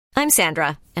I'm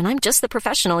Sandra, and I'm just the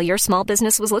professional your small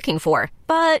business was looking for.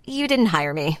 But you didn't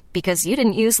hire me because you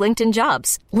didn't use LinkedIn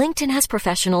Jobs. LinkedIn has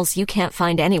professionals you can't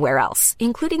find anywhere else,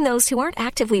 including those who aren't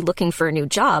actively looking for a new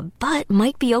job, but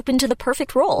might be open to the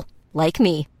perfect role, like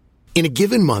me. In a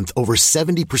given month, over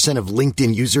 70% of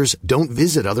LinkedIn users don't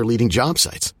visit other leading job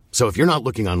sites. So if you're not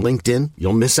looking on LinkedIn,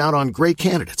 you'll miss out on great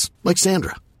candidates like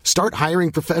Sandra. Start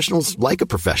hiring professionals like a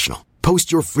professional.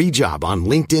 Post your free job on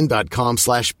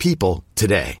linkedin.com/people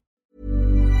today.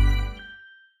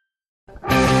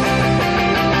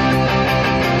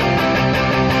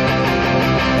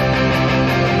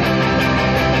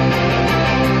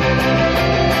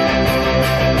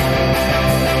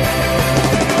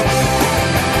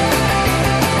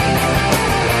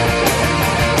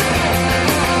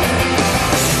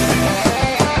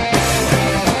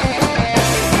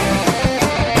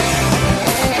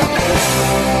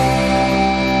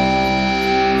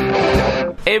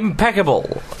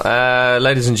 Impeccable.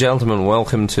 Ladies and gentlemen,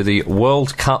 welcome to the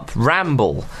World Cup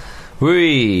Ramble.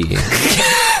 Whee!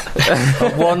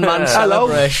 One-man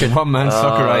celebration. One-man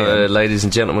soccer. Ladies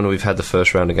and gentlemen, we've had the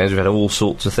first round of games. We've had all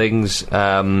sorts of things.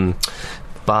 But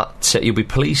you'll be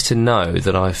pleased to know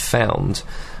that I've found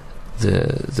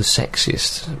the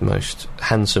sexiest, most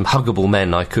handsome, huggable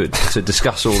men I could to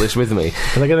discuss all this with me.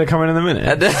 Are they going to come in a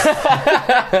minute?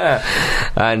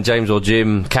 And James or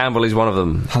Jim Campbell is one of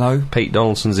them. Hello. Pete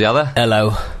Donaldson's the other.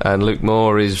 Hello. And Luke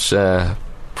Moore is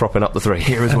propping up the three.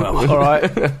 Here as well. All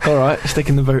right.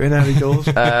 Sticking the boot in early doors.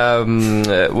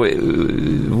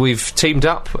 We've teamed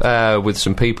up with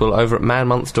some people over at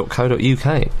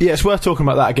manmonth.co.uk. Yeah, it's worth talking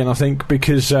about that again, I think,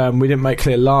 because we didn't make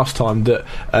clear last time that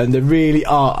there really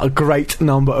are a great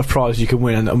number of prizes you can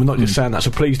win, and we're not just saying that,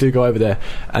 so please do go over there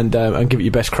and give it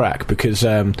your best crack, because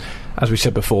as we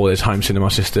said before, there's home cinema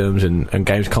systems and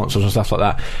games consoles and stuff like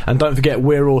that. And don't forget,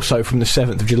 we're also from the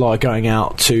 7th of July going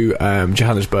out to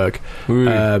Johannesburg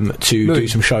to do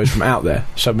some shows from out there.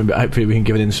 So hopefully we can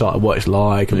give an insight of what it's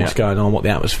like and what's going on, what the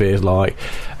atmosphere is like.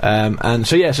 And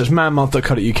so yes, it's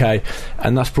manmonth.co.uk,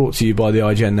 and that's brought to you by the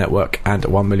IGN Network and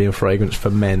 1 Million Fragrance for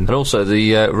Men. And also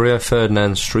the Rio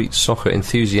Ferdinand Street Soccer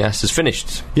Enthusiast has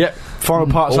finished. Yep, final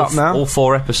part's up now. All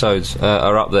 4 episodes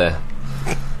are up there.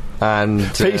 And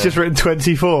Pete's just written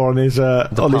 24 on his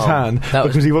hand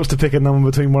because he wants to pick a number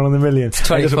between 1 and a million. It's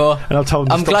 24. And I've told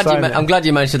him I'm glad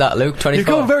you mentioned that, Luke. 24. You've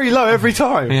gone very low every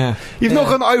time. Yeah. You've not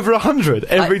gone over 100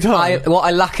 every time. What I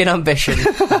lack in ambition,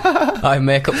 I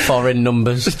make up for in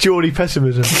numbers. It's Geordie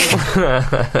pessimism.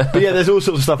 But yeah, there's all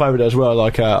sorts of stuff over there as well.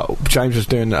 Like James was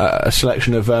doing a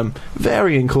selection of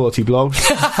varying quality blogs.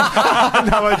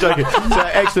 No, I'm joking. So,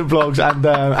 excellent blogs, and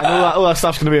all that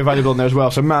stuff's going to be available on there as well.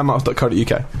 So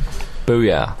manmonth.co.uk.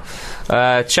 Booyah.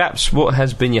 Chaps, what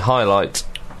has been your highlight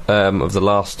of the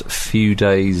last few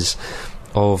days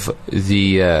of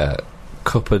the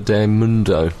Copa del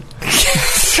Mundo?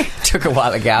 Took a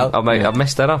while to get out. I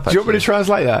messed that up, actually. Do you want me to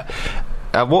translate that?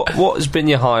 What has been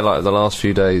your highlight of the last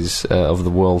few days of the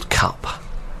World Cup?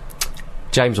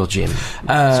 James or Jim?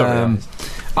 Sorry,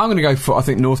 I'm going to go for, I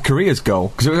think, North Korea's goal,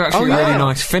 because it was actually a really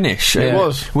nice finish. It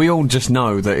was. We all just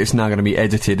know that it's now going to be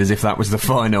edited as if that was the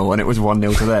final and it was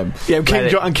 1-0 to them. Yeah,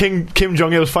 Kim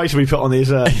Jong-il's face will be put on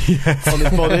his on his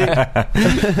body.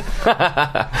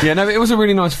 Yeah, no, it was a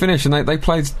really nice finish, and they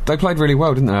played really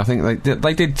well, didn't they? I think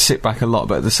they did sit back a lot,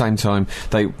 but at the same time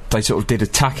they sort of did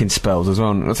attacking spells as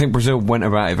well. And I think Brazil went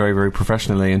about it very, very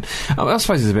professionally, and I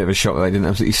suppose it's a bit of a shock that they didn't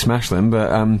absolutely smash them,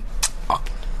 but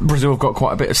Brazil have got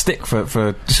quite a bit of stick for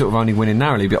sort of only winning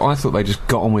narrowly, but I thought they just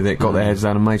got on with it, got their heads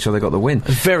down and made sure they got the win. It's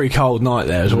a very cold night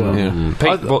there as well. Yeah.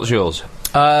 Pete, what's yours?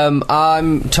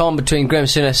 I'm torn between Graham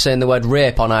Souness saying the word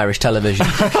rape on Irish television.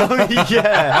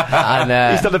 Yeah.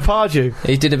 And he's done a Pardew.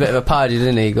 he did a bit of a Pardew,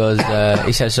 didn't he? He goes,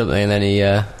 he said something, and then he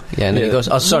goes,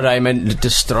 "Oh, sorry, I meant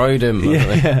destroyed him."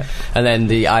 Yeah. And then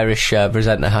the Irish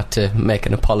presenter had to make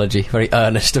an apology, very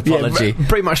earnest apology. Yeah,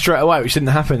 pretty much straight away, which didn't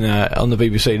happen on the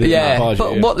BBC. Did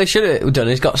But what they should have done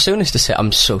is got Souness to say,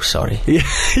 "I'm so sorry."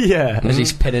 Yeah. As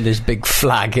he's pinning his big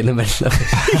flag in the middle of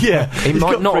it. Yeah. He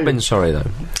might not have been sorry, though.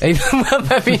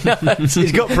 Maybe not.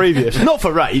 He's got previous. Not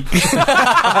for rape.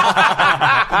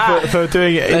 for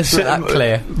doing it. Let's make that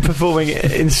clear. Performing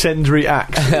incendiary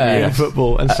acts in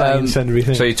football and saying incendiary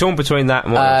things. So you're torn between that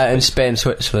and what? And Spain,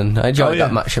 Switzerland. I enjoyed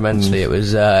that match immensely. It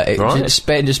was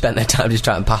Spain just spent their time just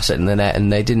trying to pass it in the net,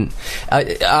 and they didn't.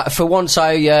 For once,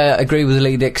 I agree with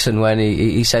Lee Dixon when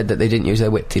he said that they didn't use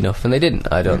their width enough, and they didn't.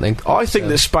 I don't think. I think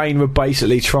that Spain were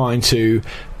basically trying to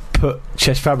put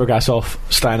Cesc Fabregas off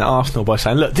staying at Arsenal by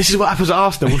saying, look, this is what happens at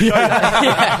Arsenal. We'll show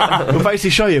you. We'll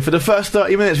basically show you. For the first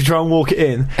 30 minutes we try and walk it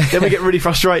in, then we get really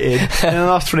frustrated, and in the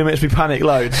last 20 minutes we panic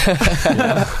loads. But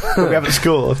we haven't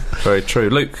scored. Very true.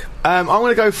 Luke? I'm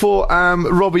going to go for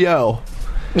Robbie Earle.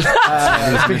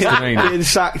 Being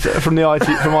sacked from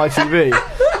ITV.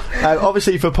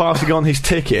 Obviously for passing on his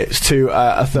tickets to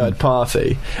a third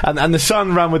party, and the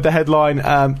Sun ran with the headline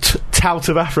 "Tout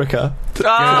of Africa."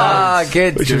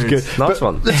 Good, which is good. Nice but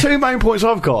one. The two main points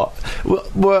I've got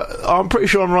were I'm pretty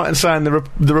sure I'm right in saying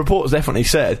the reports definitely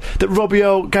said that Robbie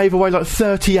Earle gave away like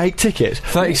 38 tickets.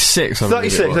 36.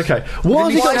 36. Okay.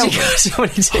 Why has he got so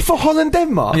many tickets? for Holland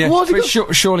Denmark? Yeah, Why has he but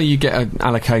got surely you get an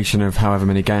allocation of however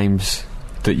many games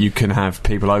that you can have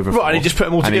people over for. Right, and he just put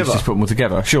them all together. Just put them all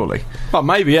together, surely. Well,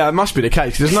 maybe, yeah, it must be the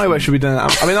case. There's no way should be doing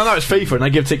that. I mean, I know it's FIFA and they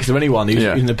give tickets to anyone who's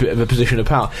in a bit of a position of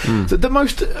power. The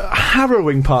most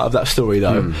harrowing part of that story,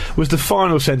 though, was the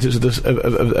final sentence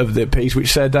of the piece,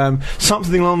 which said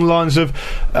something along the lines of,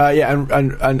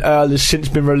 and Earle has since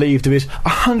been relieved of his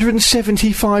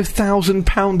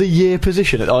 £175,000 a year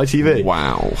position at ITV.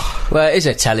 Wow. Well, it is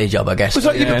a telly job, I guess. Was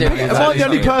that, am I the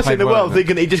only person in the world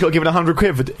thinking he just got given 100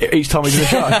 quid for each time he did a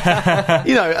show?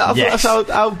 You know, that's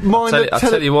how mine. I'll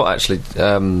tell you what, actually,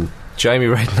 Jamie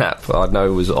Redknapp, I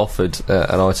know, was offered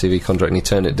an ITV contract and he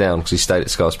turned it down because he stayed at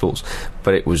Sky Sports,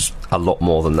 but it was a lot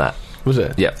more than that. Was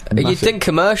it? Yeah. You'd think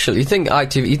commercial, you'd think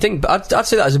ITV, you'd think, I'd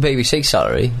say that as a BBC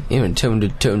salary, even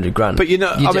 200 grand. But you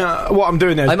know, what I'm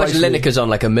doing there is I imagine Lineker's on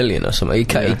like $1 million or something.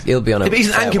 He'll be on a... But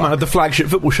he's an anchorman of the flagship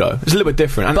football show. It's a little bit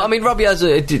different. But I mean, Robbie has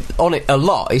on it a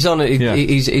lot. He's on it.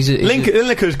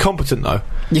 Lineker's competent though.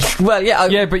 Well,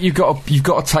 yeah. But you've got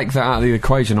to take that out of the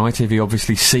equation. ITV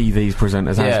obviously see these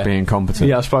presenters as being competent.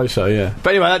 Yeah, I suppose so. Yeah.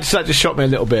 But anyway, that just shocked me a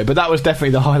little bit. But that was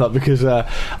definitely the highlight because I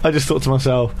just thought to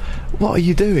myself, what are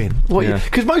you doing?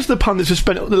 Because most of the pundits have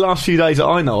spent the last few days that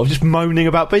I know of just moaning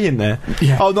about being there.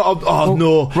 Yeah. I've got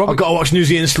to watch New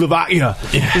Zealand, Slovakia.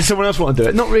 Yeah. Does someone else want to do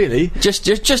it? Not really. Just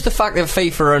the fact that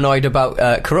FIFA are annoyed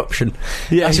about corruption.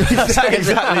 Yeah,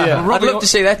 exactly. Yeah. I'd love to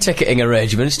see their ticketing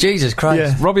arrangements. Jesus Christ.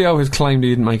 Yeah. Robbie Earle has claimed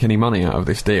he didn't make any money out of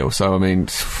this deal, so I mean,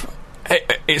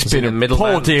 it's been a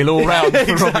poor deal all round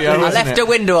for Robbie Earle. I left a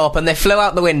window open, they flew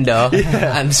out the window,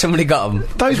 and somebody got them.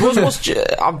 We've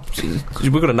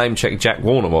got to name check Jack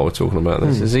Warner while we're talking about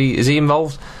this. Is he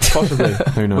involved? Possibly.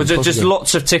 Who knows? Just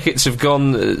lots of tickets have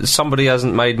gone. Somebody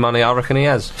hasn't made money. I reckon he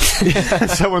has.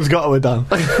 Someone's got to have done.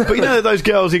 But you know those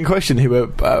girls in question who were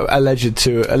alleged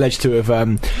to have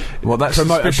that's a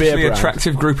suspiciously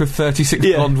attractive group of 36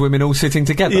 blonde women all sitting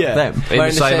together. Yeah. Them in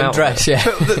the same dress. Yeah.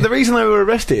 But the reason they were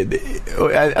arrested,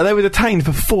 they were detained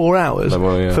for 4 hours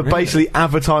for basically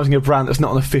advertising a brand that's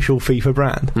not an official FIFA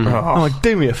brand. I'm like,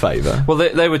 do me a favour. Well,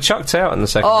 they were chucked out in the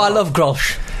second. I love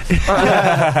Grosh.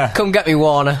 Come get me,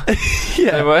 Warner.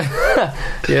 They were.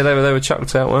 They were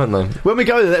chucked out, weren't they? When we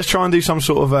go there, let's try and do some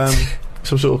sort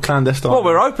of clandestine. Well,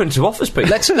 we're open to offers, Pete.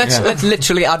 Let's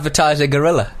literally advertise a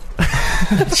gorilla.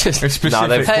 Just a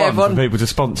specific one for people to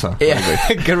sponsor.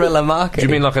 Yeah, guerrilla marketing. Do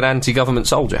you mean like an anti-government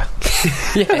soldier?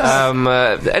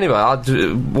 Yes. Anyway,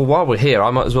 while we're here, I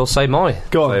might as well say my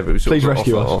favourite. Please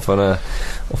rescue us. Off on a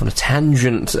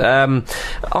tangent. I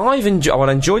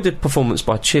enjoyed the performance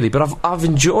by Chile, but I've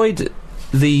enjoyed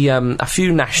a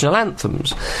few national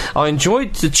anthems. I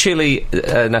enjoyed the Chile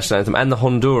national anthem and the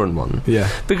Honduran one. Yeah.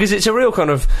 Because it's a real kind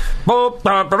of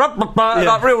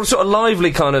like real sort of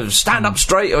lively kind of stand up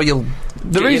straight or you'll.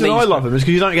 The reason I love them is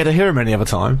because you don't get to hear them any other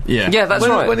time. Yeah, that's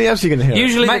right. When else are you going to hear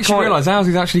Usually makes you realise ours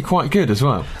is actually quite good as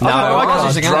well.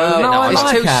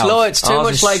 It's too slow. It's too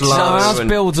much like ours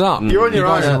builds up. You're on your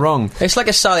own. You're wrong. It's like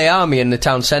a Sally Army in the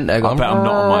town centre. I bet I'm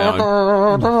not on my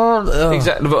own.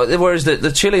 Exactly. Whereas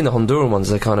the Chile and the Honduran ones,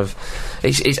 they're kind of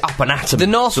it's up and at 'em. The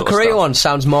North Korea one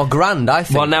sounds more grand, I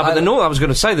think. Well, now, but I was going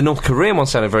to say the North Korean one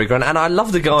sounded very grand, and I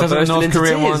love the guy bursting into North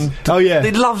Korean tears. One. Oh yeah,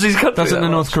 he loves his country. Doesn't the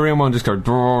North Korean one just go?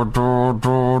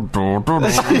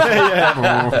 That's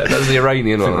the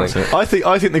Iranian one. I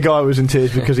think the guy was in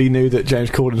tears because he knew that James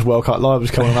Corden's World Cup Live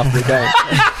was coming on after the game,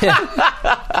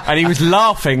 and he was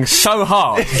laughing so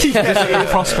hard just at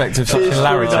the prospect of such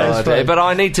hilarity. But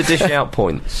I need to dish out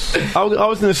points. I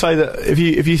was going to say that if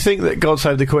you think that God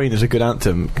Save the Queen is a good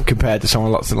anthem compared to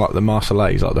someone like the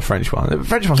Marseillaise, like the French one, the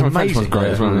French one's amazing. The French one's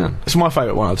great as well. Yeah. It's my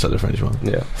favourite one. I'd say the French one.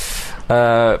 Yeah.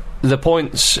 The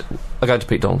points are going to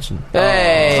Pete Donaldson.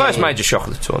 Hey. First major shock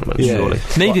of the tournament, surely.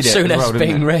 Needed it. Soon as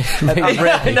being ready.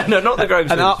 No, not the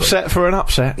Graham. An upset for an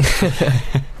upset.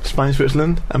 Spain,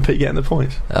 Switzerland, and Pete getting the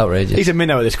points. Outrageous. He's a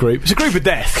minnow of this group. It's a group of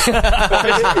death.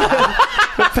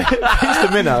 Pinch the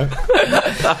minnow.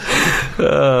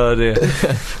 Oh dear.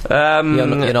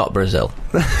 You're not Brazil.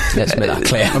 Let's make that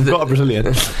clear. I've got a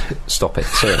Brazilian. Stop it.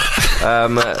 Sorry.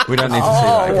 We don't need to see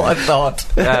that. What a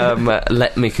thought.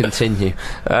 Let me continue.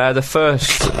 The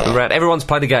first round, everyone's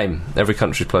played a game. Every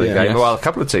country's played a game. Yes. Well, a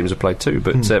couple of teams have played too,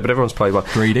 but everyone's played one.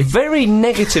 Greedy. Very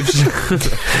negative.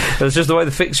 That's just the way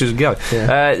the fixtures go.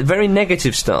 Yeah. Very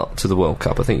negative start to the World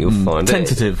Cup, I think you'll find.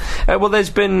 Tentative. Well, there's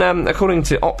been, according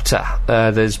to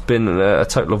Opta, there's been a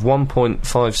total of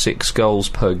 1.56 goals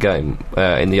per game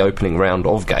in the opening round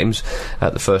of games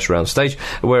at the first round stage,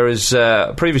 whereas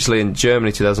previously in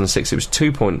Germany 2006 it was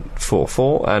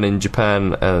 2.44, and in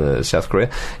Japan South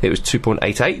Korea it was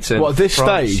 2.88. What, at this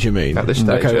stage, you mean? At this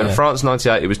stage, Okay, and yeah. France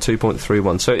 98 it was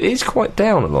 2.31, so it is quite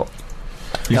down a lot.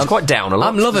 It's quite down a lot.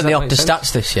 I'm loving the Does that make Opta sense?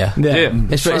 stats this year. Yeah.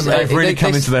 They've really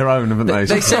come into their own, haven't they?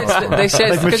 They said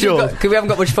They've matured. because we haven't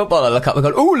got much football to look up. We've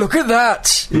gone, oh, look at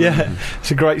that. Yeah,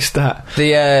 it's a great stat.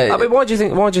 I mean, why do you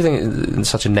think it's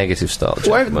such a negative start?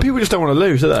 Well, gentlemen? people just don't want to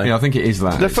lose, do they? Yeah, I think it is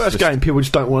that. The It's first just- game, people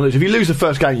just don't want to lose. If you lose the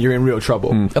first game, you're in real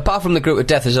trouble. Apart from the group of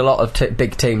death, there's a lot of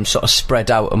big teams sort of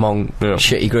spread out among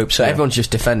shitty groups, so everyone's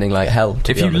just defending like hell.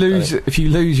 If you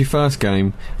lose your first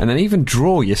game and then even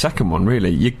draw your second one, really,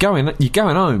 you're going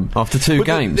home after two But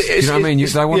games. it's- You know what I mean?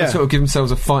 They want yeah. to sort of give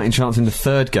themselves a fighting chance in the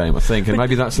third game, I think, and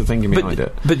maybe that's the thinking behind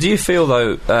it. But do you feel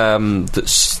though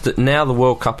that now the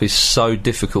World Cup is so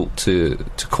difficult to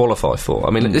qualify for?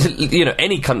 I mean, you know,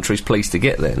 any country's pleased to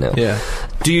get there now. Yeah.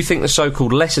 Do you think the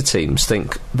so-called lesser teams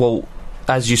think, well,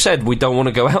 as you said, we don't want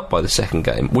to go out by the second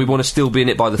game. We want to still be in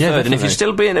it by the Yeah, third. And if definitely. you're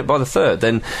still being in it by the third,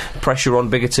 then pressure on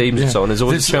bigger teams and so on. There's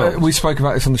always a chance. We spoke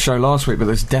about this on the show last week, but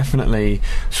there's definitely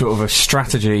sort of a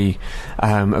strategy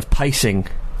of pacing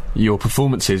your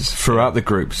performances throughout the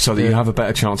group so that you have a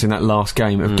better chance in that last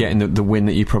game of getting the win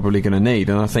that you're probably going to need.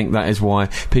 And I think that is why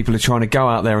people are trying to go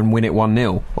out there and win it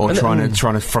 1-0 or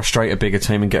trying to frustrate a bigger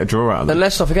team and get a draw out of them. And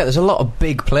let's not forget, there's a lot of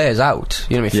big players out.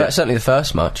 You know what I mean? Certainly the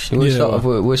first match. We're sort of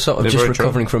They're just very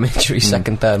recovering from injury,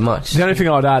 second, third match. The only thing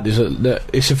I'd add is that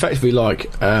it's effectively like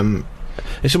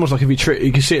it's almost like if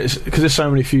you can see it because there's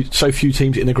so few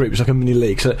teams in the group. It's like a mini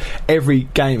league. So every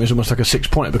game is almost like a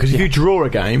 6-pointer because if you draw a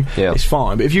game, it's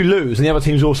fine. But if you lose, and the other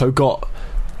team's also got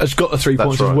the 3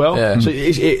 points as well. Yeah. So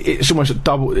it's almost a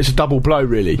double. It's a double blow,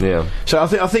 really. Yeah. So I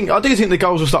do think the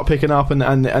goals will start picking up, and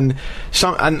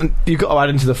you've got to add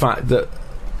into the fact that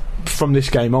from this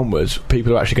game onwards,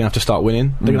 people are actually going to have to start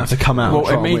winning. They're going to have to come out. Well, and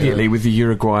try and win. immediately with the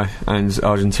Uruguay and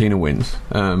Argentina wins,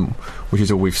 which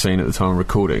is all we've seen at the time of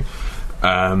recording.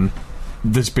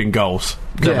 There's been goals.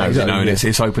 Yeah, exactly, and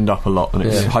it's opened up a lot, and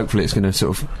hopefully it's going to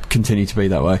sort of continue to be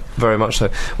that way. Very much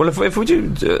so. Well, if we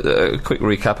do a quick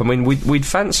recap, I mean, we'd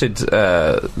fancied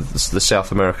the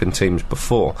South American teams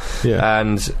before,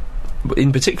 and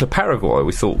in particular Paraguay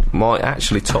we thought might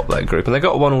actually top that group, and they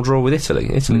got a 1-1 draw with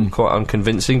Italy. Italy were quite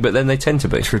unconvincing, but then they tend to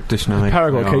be. Traditionally,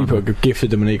 Paraguay keeper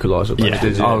gifted them an equaliser.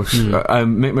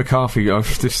 Mick McCarthy,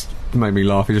 this made me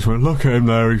laugh. He just went, "Look at him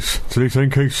there. Does he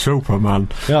think he's Superman?"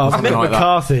 Yeah, Something Mick like that.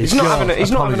 McCarthy. He's not having a good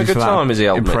Apologies for that time, is he,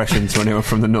 old Mick? impression to anyone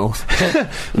from the north.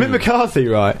 Mick McCarthy,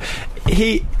 right?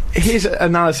 His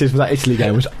analysis of that Italy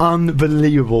game was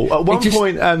unbelievable. At one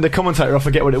point, the commentator, I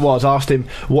forget what it was, asked him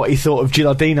what he thought of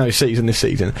Gilardino's season this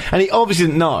season, and he obviously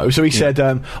didn't know. So he said,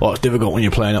 "Oh, it's difficult when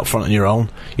you're playing up front on your own.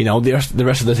 You know, the rest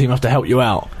of the team have to help you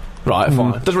out." Right,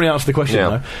 fine. Doesn't really answer the question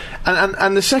though.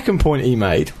 And the second point he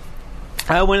made.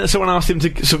 When someone asked him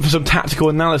for some tactical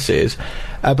analysis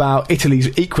about Italy's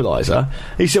equaliser,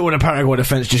 he said, "Well, the Paraguay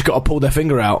defence just got to pull their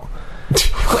finger out."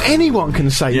 Well, anyone can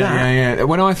say that. Yeah.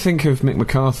 When I think of Mick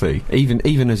McCarthy,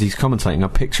 even as he's commentating, I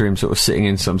picture him sort of sitting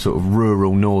in some sort of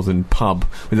rural northern pub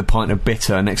with a pint of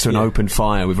bitter next to an open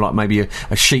fire with like maybe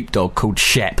a sheepdog called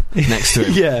Shep next to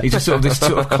him. Yeah. He's just sort of this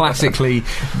sort of classically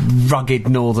rugged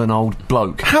northern old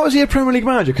bloke. How is he a Premier League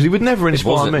manager? Because he would never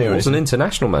inspire me. He or was an anything.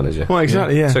 international manager. Well,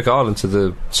 exactly, yeah. Took Ireland to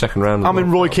the second round. I'm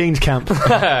in Roy Keane's camp.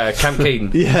 Camp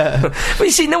Keane. Yeah. But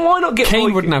you see, now why not get Keane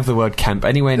Roy wouldn't have the word camp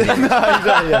anywhere near.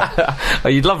 Oh,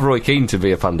 you'd love Roy Keane to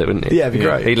be a pundit, wouldn't you? Yeah, it'd be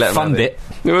great. He'd let him Fund have it.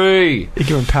 Hey. He give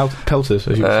him pelters,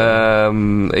 as you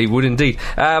would say. He would indeed.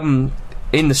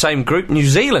 In the same group, New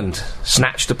Zealand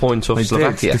snatched a point off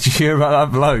Slovakia. Did you hear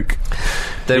about that bloke?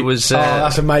 There was.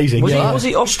 that's amazing. Was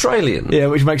he Australian? Yeah,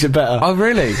 which makes it better. Oh,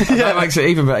 really? That makes it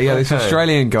even better. Yeah, this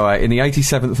Australian guy, in the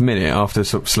 87th minute, after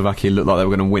sort of Slovakia looked like they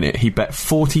were going to win it, he bet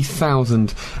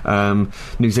 40,000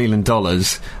 New Zealand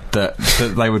dollars that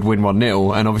they would win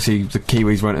 1-0, and obviously the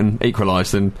Kiwis went and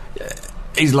equalised, and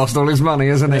He's lost all his money,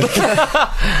 hasn't he?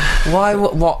 Why?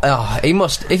 What? Oh, he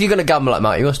must. If you're going to gamble like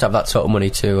that, you must have that sort of money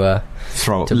to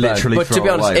throw to literally. But throw to be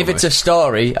honest, away, if it's a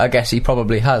story, I guess he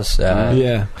probably has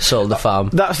sold the farm.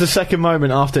 That's the second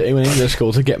moment after when England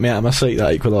scored to get me out of my seat.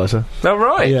 That equaliser. Oh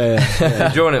right. Yeah.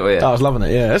 Enjoying it with you. I was loving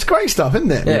it. Yeah, it's great stuff,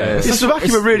 isn't it? Yeah.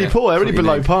 Slovakia were really poor. They're really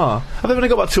below par. I've only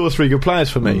got about 2 or 3 good players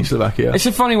for me. Slovakia. It's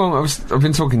a funny one. I've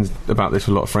been talking about this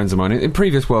with a lot of friends of mine. In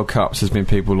previous World Cups, there's been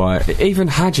people like even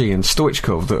Hadji and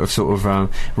Stoichkov that have sort of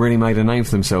really made a name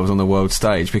for themselves on the world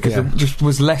stage because there just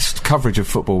was less coverage of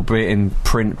football, be it in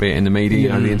print, be it in the media. You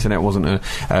know, the internet wasn't a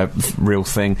real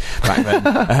thing back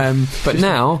then. But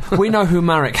now we know who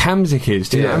Marek Hamsik is.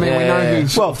 Do you know what I mean? We know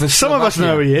who's some of us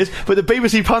know who he is, but the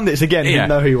BBC pundits again didn't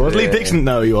know who he was. Lee Dixon didn't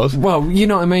know who he was. Well, you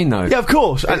know what I mean, though. Yeah, of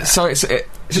course. So it's a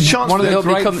chance. One of the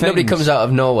nobody comes out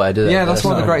of nowhere, do they? Yeah, that's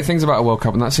one of the great things about a World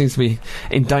Cup, and that seems to be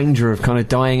in danger of kind of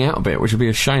dying out a bit, which would be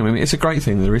a shame. I mean, it's a great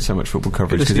thing that there is so much football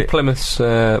coverage. Good to see Plymouth's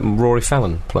Rory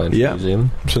Fallon playing for New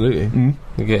Zealand. Absolutely.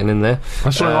 You're getting in there.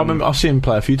 I remember I've seen him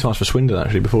play a few times for Swindon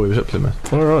actually before he was at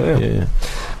Plymouth. All right, yeah.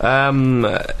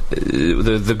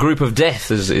 The group of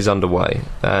death is underway,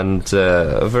 and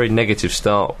a very negative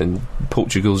start in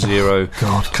Portugal 0,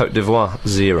 Côte d'Ivoire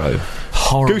 0.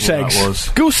 Horrible Goose eggs. That was.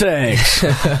 Goose eggs.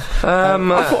 I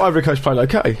thought Ivory Coast played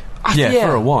okay. Yeah,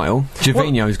 for a while.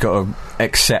 Gervinho's got to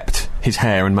accept his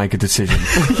hair and make a decision.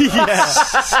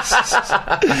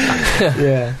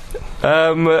 Yeah.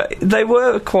 They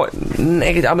were quite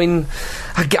negative. I mean,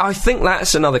 I think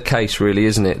that's another case, really,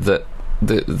 isn't it? That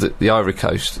the Ivory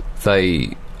Coast,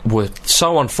 they were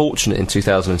so unfortunate in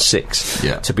 2006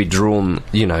 to be drawn,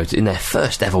 in their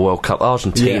first ever World Cup,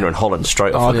 Argentina and Holland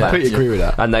straight off the bat. I completely agree with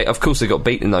that. And they got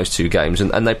beaten in those 2 games,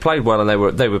 and they played well, and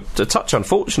they were a touch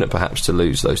unfortunate perhaps to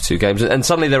lose those 2 games, and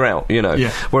suddenly they're out.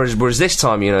 Whereas this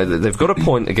time, they've got a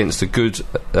point against a good,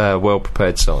 well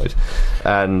prepared side,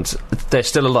 and they're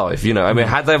still alive. I mean,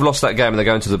 had they have lost that game and they're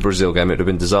going to the Brazil game, it would have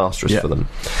been disastrous for them.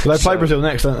 Well, they play Brazil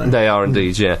next, don't they? They are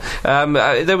indeed. Yeah.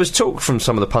 There was talk from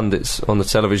some of the pundits on the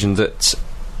television that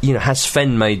has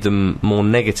Sven made them more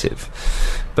negative,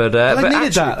 but they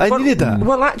needed that. They needed that.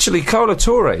 Well, actually, Kolo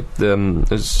Touré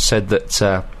has said that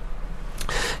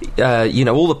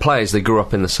all the players, they grew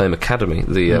up in the same academy,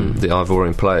 the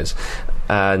Ivorian players.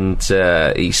 And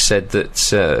he said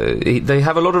that they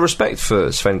have a lot of respect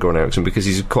for Sven-Göran Eriksson because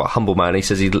he's quite a humble man. He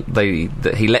says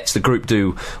that he lets the group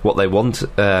do what they want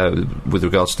with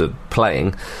regards to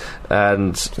playing,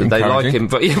 and they like him.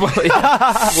 But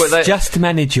just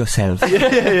manage yourself.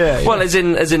 Yeah. Well, as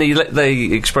in they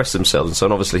express themselves, and so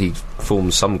on. Obviously he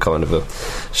forms some kind of a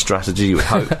strategy, you would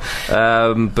hope. But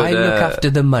I look after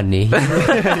the money. Is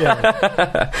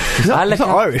that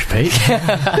Irish, Pete?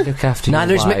 I look after.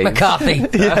 Neither's Mick McCarthy.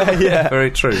 Yeah.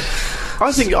 Very true.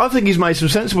 I think he's made some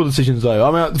sensible decisions though.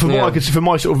 I mean, from what I could see, from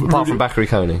my sort of apart from Bakary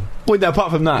Koning. Well, no,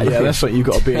 apart from that, that's something you've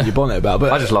got to be in your bonnet about.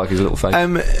 But I just like his little face.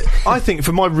 I think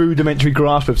for my rudimentary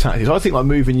grasp of tactics, I think like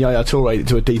moving Yaya Touré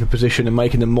to a deeper position and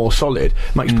making them more solid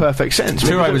makes perfect sense.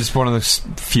 Touré was one of the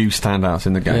few standouts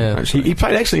in the game. Yeah. Actually, he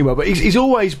played excellently well, but he's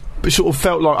always sort of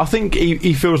felt like, I think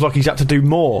he feels like he's had to do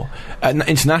more at an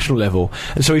international level,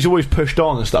 and so he's always pushed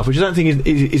on and stuff, which I don't think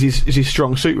is his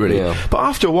strong suit really. But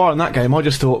after a while in that game, I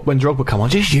just thought, when Drogba come on,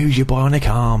 just use your bionic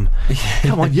arm.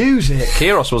 Come on, use it.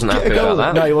 Kyrgios wasn't happy about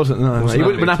that. No, he wasn't. No, he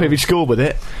wouldn't have been happy if he scored with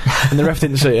it, and the ref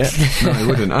didn't see it. No, he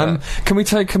wouldn't. Can we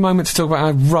take a moment to talk about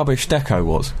how rubbish Deco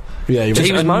was? Yeah, he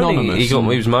was moaning. He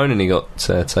was moaning. He got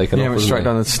taken off. Yeah, went straight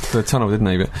down the tunnel, didn't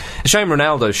he? But a shame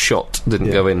Ronaldo's shot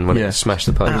didn't go in when it smashed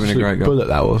the post. Absolute great bullet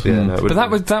that was. Yeah, no,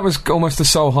 but that was almost the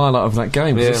sole highlight of that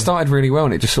game. It started really well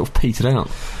and it just sort of petered out.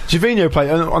 Gervinho played.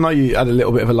 I know you had a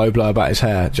little bit of a low blow about his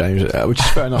hair, James, which is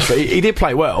fair enough. But he did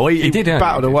play well. He did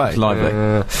battled away.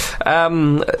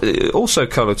 Also,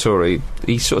 Kolo Touré,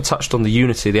 he sort of touched on the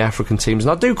unity of the African teams,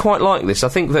 and I do quite like this. I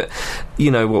think that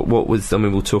what with, I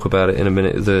mean, we'll talk about it in a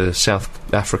minute. The South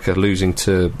Africa losing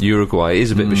to Uruguay is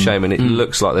a bit of a shame, and it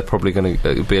looks like they're probably going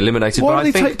to be eliminated. Why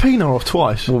did they take Pienaar off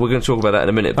twice? Well, we're going to talk about that in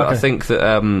a minute. But I think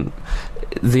that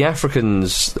the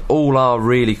Africans all are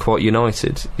really quite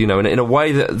united, in a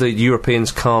way that the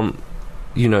Europeans can't,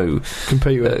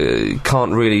 compete with,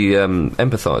 can't really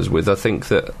empathise with. I think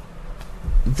that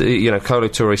Kolo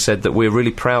Touré said that we're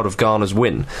really proud of Ghana's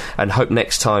win and hope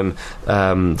next time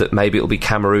that maybe it'll be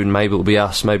Cameroon, maybe it'll be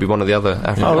us, maybe one of the other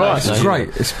African nations. It's great.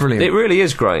 It's brilliant. It really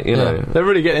is great, They're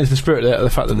really getting into the spirit of the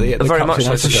fact that they very much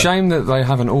so. It's a shame that they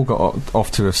haven't all got off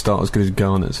to a start as good as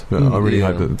Ghana's, but I really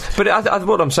hope that... But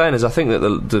what I'm saying is I think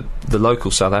that the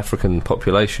local South African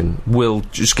population will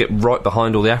just get right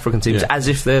behind all the African teams as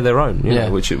if they're their own,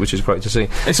 which is great to see.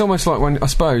 It's almost like when, I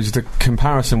suppose, the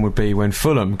comparison would be when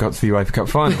Fulham got to the UEFA Cup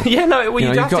final. Yeah, no, well,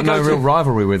 you've got no real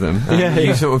rivalry with them.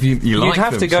 You sort of you like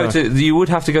them. You would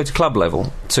have to go to club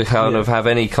level to kind of have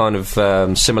any kind of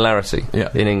similarity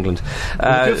in England.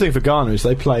 The good thing for Ghana is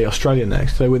they play Australia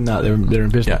next. If they win that, they're in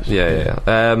business. Yeah.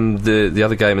 The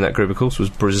other game in that group, of course, was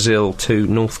Brazil 2,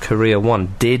 North Korea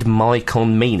 1. Did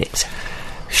Maicon mean it?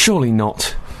 Surely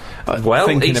not. Well,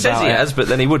 he says he has, but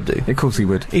then he would do. Of course he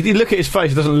would. If you look at his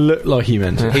face, it doesn't look like he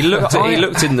meant it. He looked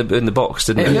in the box,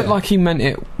 didn't he? It looked like he meant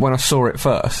it when I saw it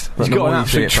first. He's got an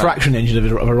absolute traction engine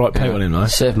of a right play on him, though.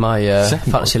 Saved my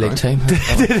fantasy league team.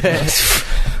 Did it?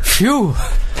 Phew.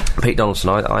 Pete Donaldson,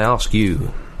 I ask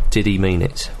you, did he mean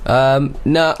it?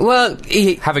 No, well,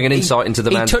 having an insight into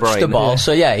the man's brain. He touched the ball,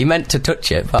 so yeah, he meant to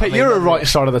touch it. Pete, you're a right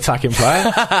side of the attacking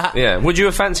player. Yeah, would you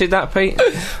have fancied that, Pete?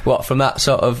 What, from that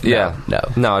sort of? Yeah,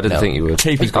 no, I didn't think you would.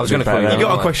 I was going to call you. You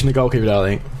got to question the goalkeeper, I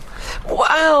think.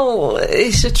 Well,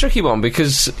 it's a tricky one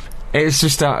because. It's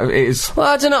just well,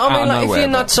 I don't know. I mean, like, if you're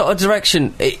in that sort of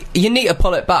direction, you need to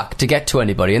pull it back to get to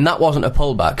anybody, and that wasn't a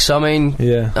pullback. So I mean,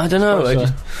 I don't know.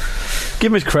 Give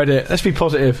him his credit. Let's be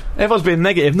positive. Everyone's being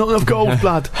negative. Not enough goals,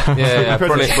 blood. Yeah,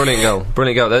 brilliant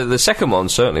goal. The second one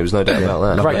certainly was no doubt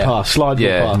about that. Great pass, slide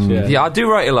pass. Yeah, I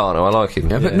do rate Ilano. I like him.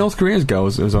 Yeah, but North Korea's goal,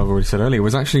 as I've already said earlier,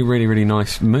 was actually a really, really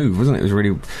nice move, wasn't it? It was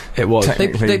really. It was.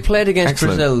 They played against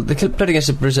Brazil. They played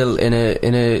against Brazil in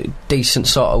a decent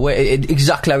sort of way.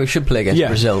 Exactly how we should play against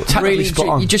Brazil. Really,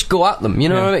 you just go at them. You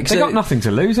know what I mean? They got nothing to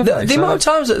lose. Have they? The amount of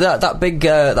times that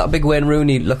big Wayne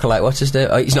Rooney lookalike. What's his name?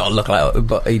 He's not a lookalike,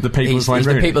 but he's the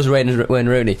people's Wayne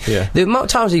Rooney. Yeah. The amount of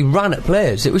times he ran at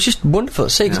players, it was just wonderful to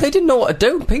see because they didn't know what to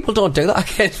do. People don't do that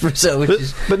against Brazil.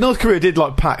 But North Korea did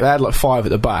pack. They had 5 at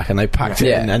the back, and they packed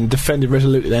it in and defended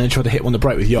resolutely. Then and tried to hit one the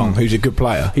break with Young, who's a good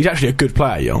player. He's actually a good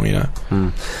player, Young. You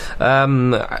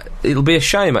know. It'll be a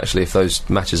shame actually if those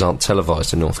matches aren't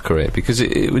televised in North Korea because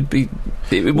it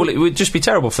would just be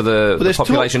terrible for the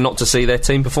population not to see their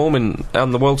team performing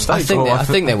on the world stage. I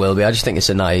think they will be. I just think it's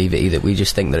a naivety that we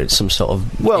just think that it's some sort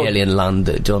of alien land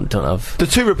that don't have. The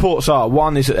two reports are: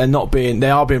 one is that they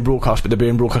are being broadcast, but they're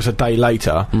being broadcast a day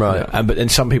later. Right. But then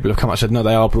some people have come out and said no,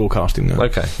 they are broadcasting them.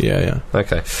 Okay. Yeah.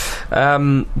 Okay.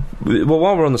 Well,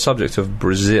 while we're on the subject of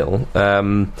Brazil, I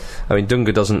mean,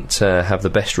 Dunga doesn't have the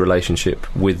best relationship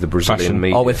with the Brazilian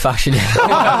media. Or with fashion.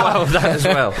 Well, that as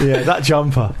well. Yeah, that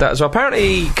jumper. That as well.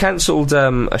 Apparently he cancelled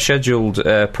a scheduled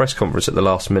press conference at the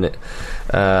last minute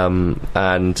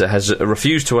and has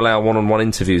refused to allow one-on-one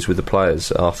interviews with the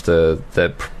players after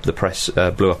the press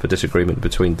blew up a disagreement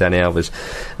between Dani Alves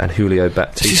and Julio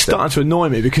Baptista. This is starting to annoy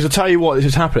me because I'll tell you what this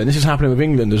is happening with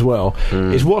England as well,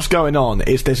 is what's going on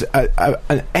is there's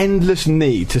an endless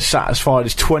need to satisfy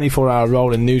this 24-hour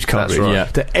rolling news coverage. That's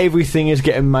right. That everything is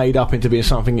getting made up into being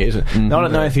something it isn't. Now, I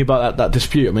don't know anything about that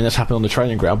dispute. I mean, that's happened on the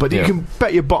training ground, but you can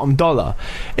bet your bottom dollar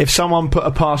if someone put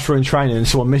a pass through in training and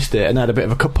someone missed it and had a bit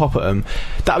of a pop at them,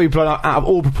 that would be blown out of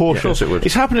all proportion. Of course it would.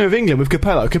 It's happening with England with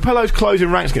Capello. Capello's closing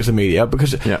ranks against the media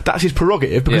because that's his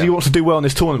prerogative because he wants to do well in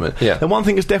this tournament. And one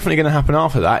thing that's definitely going to happen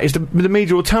after that is the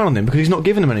media will turn on him because he's not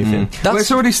giving them anything. Well,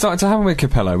 it's already started to happen with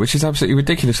Capello, which is absolutely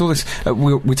ridiculous. All this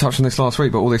we touched on this last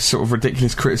week, but all this sort of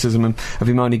ridiculous criticism of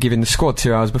him only giving the squad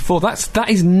 2 hours before, that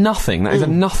is nothing. That is a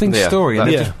nothing story, and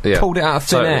they just pulled it out of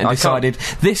thin air and decided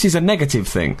this is a negative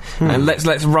thing, and let's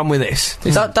run with this.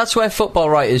 That's where football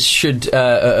writers should,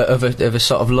 of a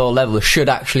sort of low level, should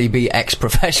actually be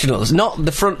ex-professionals, not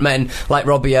the front men like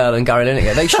Robbie Earle and Gary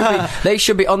Lineker. They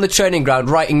should be on the training ground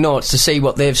writing notes to see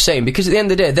what they've seen, because at the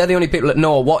end of the day, they're the only people that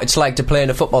know what it's like to play in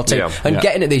a football team and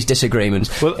get into these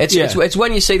disagreements. Well, it's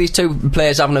when you see these two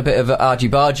players having a bit of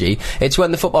argy-bargy, it's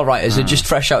when the football writers are just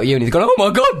fresh out of uni, they're going, oh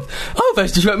my god,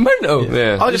 Alves just went mental.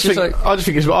 I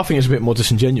think it's a bit more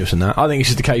disingenuous than that. I think it's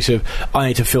just a case of I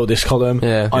need to fill this column,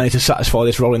 I need to satisfy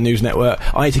this rolling news network,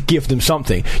 I need to give them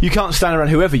something. You can't stand around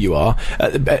whoever you are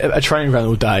at a training ground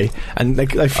all day and they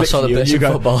flick you and you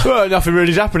go, well, nothing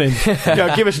really is happening.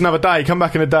 Give us another day, come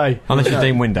back in a day. Unless you're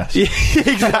Dean Windass.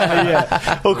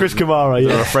 Exactly, or Chris Kamara.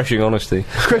 The refreshing honesty.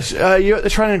 Chris, you're at the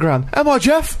training ground. Am I,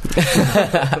 Jeff?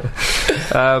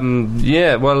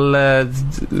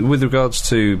 With regards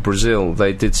to Brazil,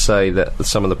 they did say that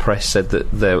some of the press said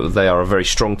that they are a very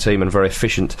strong team and very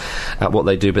efficient at what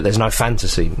they do, but there's no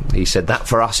fantasy. He said that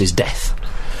for us is death.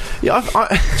 Yeah,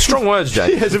 strong words,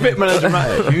 Jake. Yeah, it's a bit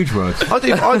melodramatic. Huge words. I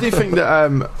do think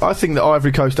that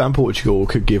Ivory Coast and Portugal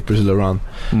could give Brazil a run,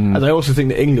 and I also think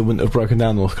that England wouldn't have broken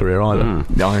down North Korea either.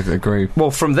 I agree.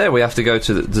 Well, from there we have to go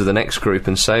to the next group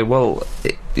and say, well,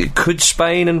 could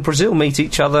Spain and Brazil meet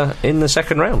each other in the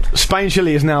second round?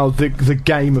 Spain-Chile is now the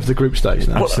game of the group stage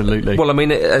now. Absolutely. Well, I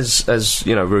mean, as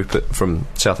you know, Rupert from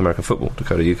South American Football,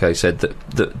 Dakota UK, said that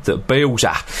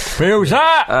Bielsa,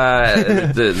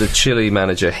 the Chile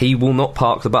manager, he will not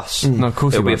park the bus. No, of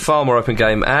course it'll be a won't. far more open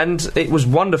game, and it was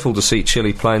wonderful to see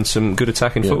Chile playing some good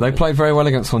attacking football. They played very well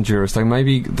against Honduras. They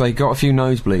got a few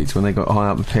nosebleeds when they got high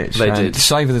up the pitch. They and did.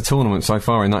 Save of the tournament so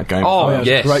far in that game. Oh, yeah,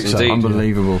 yes, great save. indeed.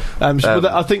 Unbelievable.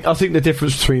 I think the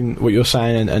difference between what you're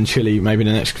saying and Chile, maybe in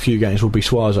the next few games, will be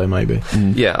Suazo, maybe.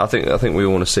 Yeah, I think we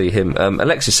all want to see him.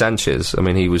 Alexis Sanchez, I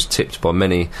mean, he was tipped by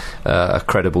many a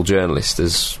credible journalist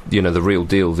as, you know, the real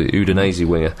deal, the Udinese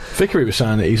winger. Vickery was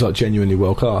saying that he's like genuinely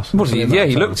world class. Yeah,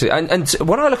 he looked it. And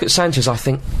when I look at Sanchez, I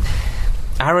think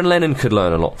Aaron Lennon could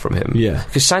learn a lot from him. Yeah.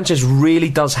 Because Sanchez really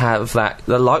does have that,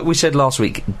 like we said last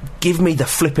week, give me the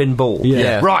flipping ball.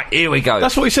 Yeah. Right, here we go.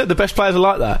 That's what we said, the best players are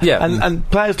like that. Yeah. And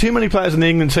players, too many players in the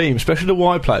England team, especially the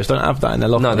wide players, don't have that in their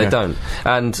locker. No, they don't.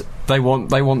 And They want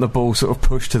the ball sort of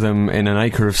pushed to them in an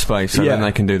acre of space, so Yeah. then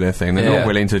they can do their thing. They're Yeah. not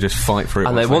willing to just fight for it.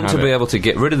 and they want to be able to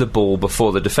get rid of the ball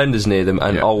before the defender's near them,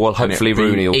 and Yeah. hopefully And it'd be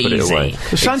Rooney will put it easy. away.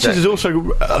 But Sanchez is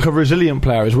also like a resilient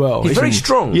player as well. He's very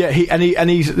strong. Yeah,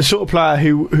 he's the sort of player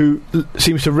who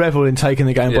seems to revel in taking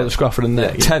the game by Yeah. the scruff of the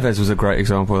neck. Tevez was a great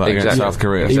example of that against Exactly. South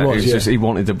Korea. He was, yeah. He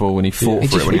wanted the ball and he fought He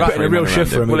for just- it. When he put in a ran real around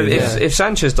shift for it. him. Well, Yeah. if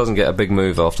Sanchez doesn't get a big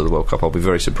move after the World Cup, I'll be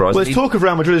very surprised. Well, there's talk of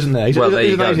Real Madrid, isn't there? He's Well, there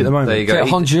you go. at the moment. There you go. Yeah,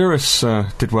 Honduras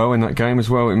did well in that game as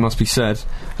well. It must be said.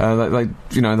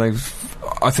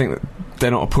 I think that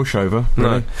they're not a pushover. No.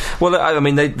 Really. Well, I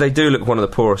mean, they do look one of the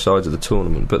poorer sides of the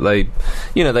tournament, but they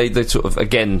sort of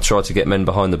again try to get men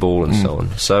behind the ball and so on.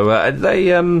 So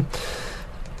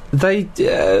they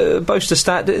boast a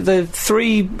stat. They're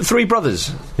three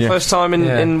brothers. Yeah. First time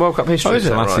in World Cup history. Oh, is it?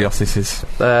 that right? Palacios.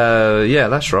 Yeah,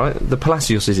 that's right. The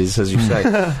Palacios is, as you say.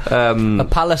 A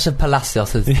palace of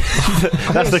Palacios.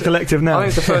 That's the collective now. I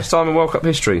think it's the first time in World Cup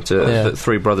history that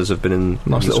three brothers have been in.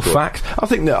 Nice in the little squad. fact. I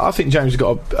think James has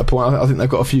got a point. I think they've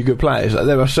got a few good players.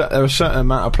 There are a certain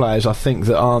amount of players I think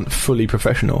that aren't fully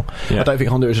professional. Yeah. I don't think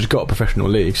Honduras has got a professional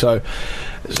league, so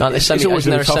Isn't there always a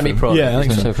gonna be tough for them. semi-pro? Yeah, I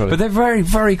think so. But they're very,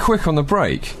 very quick on the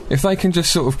break. If they can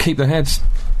just sort of keep their heads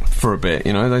for a bit,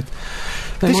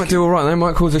 they might do all right. They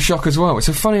might cause a shock as well. It's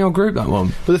a funny old group, that one.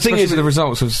 But the thing Especially is, with the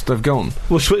results as they've gone.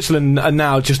 well, Switzerland and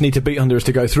now just need to beat Honduras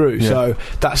to go through. Yeah. So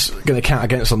that's going to count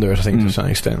against Honduras, I think, to a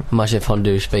certain extent. Imagine if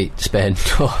Honduras beat Spain.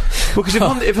 Because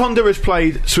if Honduras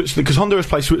played Switzerland, because Honduras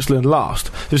played Switzerland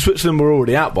last, if Switzerland were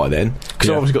already out by then, because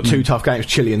they've obviously got two tough games,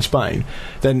 Chile and Spain,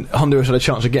 then Honduras had a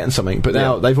chance of getting something. But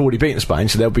now they've already beaten Spain,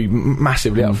 so they'll be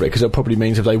massively up for it, because it probably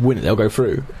means if they win it, they'll go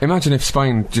through. Imagine if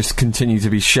Spain just continue to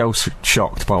be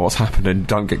shell-shocked by what's happened and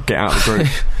don't get out of the group.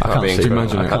 can't see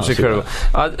Imagine that. it. I can't see Incredible.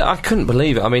 I couldn't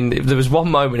believe it. I mean, there was one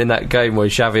moment in that game where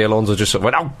Xavi Alonso just sort of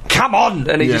went, "Oh, come on!"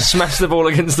 and he just smashed the ball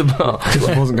against the bar.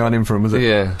 It wasn't going in for him, was it?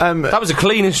 Yeah, that was the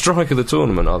cleanest strike of the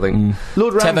tournament, I think.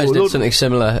 Lord Tevez Ramble, did something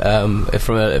similar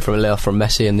from a layoff from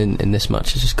Messi, and in this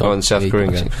match has just gone. Oh, in the South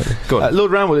Korean game. Go on.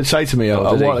 Lord Ramble did say to me a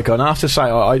did he? while ago, and I have to say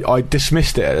I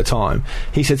dismissed it at the time.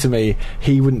 He said to me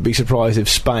he wouldn't be surprised if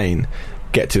Spain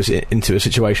get into a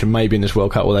situation maybe in this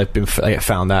World Cup where they get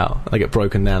found out, they get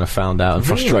broken down and found out and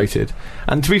frustrated.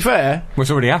 And to be fair, Well,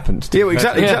 it's already happened. yeah, well,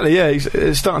 exactly. Yeah,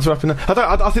 it's starting to happen.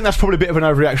 I think that's probably a bit of an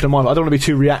overreaction on my part. I don't want to be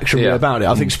too reactionary about it.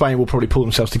 I think Spain will probably pull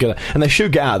themselves together, and they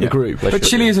should get out of the group. But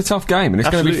Chile is a tough game, and it's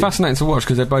going to be Absolutely. fascinating to watch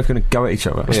because they're both going to go at each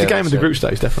other. It's the game that's of the it. group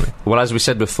stage, definitely. Well, as we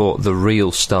said before, the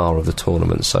real star of the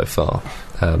tournament so far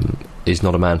is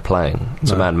not a man playing; it's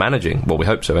a man managing. Well, we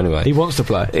hope so, anyway. He wants to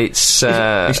play. It's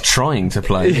He's trying to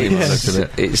play.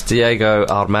 it's Diego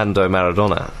Armando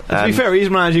Maradona. To be fair, he's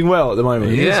managing well at the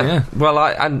moment. Yeah. Well,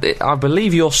 I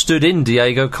believe you're stood in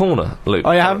Diego corner, Luke.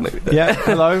 I am. Yeah.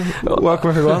 Hello.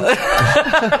 Welcome, everyone.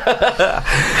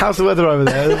 How's the weather over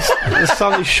there? The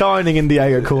sun is shining in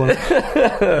Diego Corner.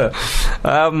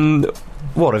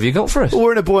 What have you got for us?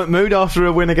 We're in a buoyant mood after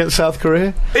a win against South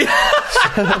Korea.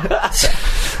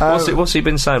 What's he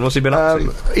been saying? What's he been up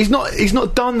to? He's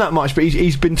not done that much, but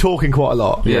he's been talking quite a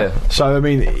lot. Yeah. So I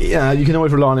mean, you can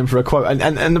always rely on him for a quote.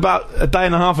 And about a day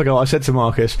and a half ago, I said to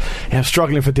Marcus, I'm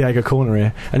struggling for Diego Corner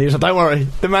here, and he was like, "Don't worry,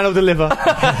 the man will deliver."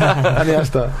 And he has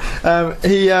to.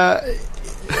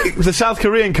 The South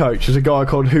Korean coach was a guy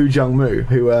called Hu Jung-moo,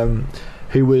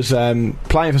 who was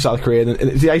playing for South Korea. And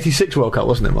it's the '86 World Cup,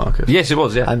 wasn't it, Marcus? Yes, it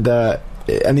was. Yeah.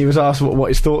 And he was asked what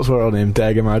his thoughts were on him,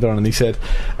 Diego Maradona, and he said,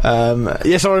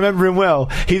 "Yes, I remember him well.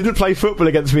 He didn't play football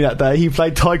against me that day. He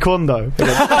played taekwondo."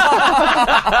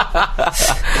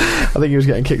 I think he was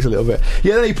getting kicked a little bit.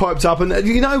 Yeah, then he piped up, and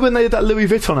you know when they did that Louis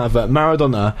Vuitton advert,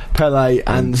 Maradona, Pele,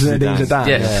 and Zinedine Zidane,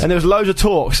 Yes. and there was loads of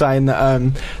talk saying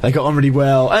that they got on really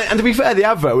well. And to be fair, the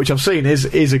advert which I've seen is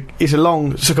a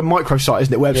long, it's like a microsite,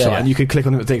 isn't it, website, Yeah. and you can click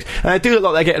on different things, and they do look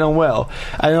like they're getting on well.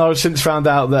 And I've since found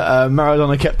out that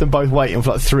Maradona kept them both waiting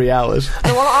for like 3 hours.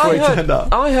 Well, before he turned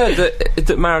up. I heard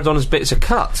that Maradona's bits are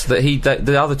cut, that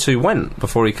the other two went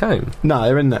before he came. No,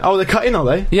 they're in there. Oh, they're cut in, are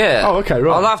they? Yeah. Oh, okay,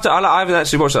 right. I haven't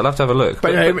actually watched that. I'll have to have a look.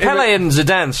 But Pele and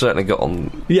Zidane certainly got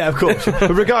on. Yeah, of course.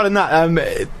 But regarding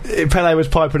that, Pele was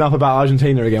piping up about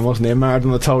Argentina again, wasn't he? And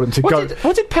Maradona told him to go.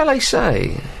 What did Pele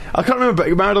say? I can't remember,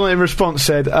 but Maradona in response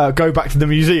said, go back to the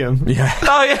museum. Yeah.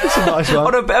 Oh, yeah. That's a nice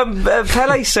one. Oh, no,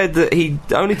 Pele said that he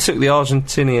only took the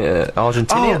Argentina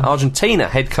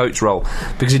head coach role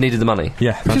because he needed the money.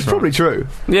 Yeah, Which is probably true.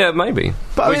 Yeah, maybe.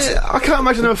 But I can't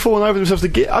imagine they were falling over themselves to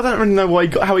get. I don't really know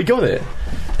how he got it.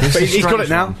 But he's got it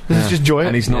now. Let's just enjoy it.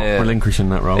 And he's not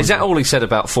relinquishing that role. Is that all he said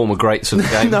about former greats of the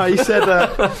game? No, he said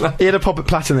he had a pop at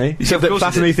Platini. He said that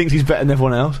Platini thinks he's better than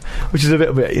everyone else, which is a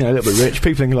little bit rich.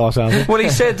 People in glass houses. Well, he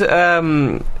said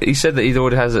that he'd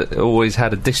always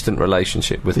had a distant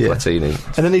relationship with Platini.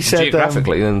 And then he said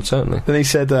geographically, then certainly. Then he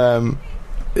said.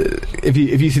 If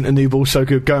you think the new ball's so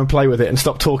good, go and play with it and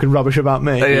stop talking rubbish about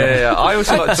me. Yeah. I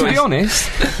also like to be honest,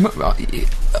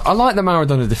 I like that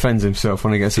Maradona defends himself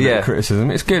when he gets a bit of criticism.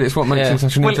 It's good. It's what makes him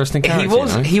such an interesting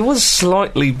character. He was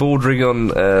slightly bordering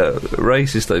on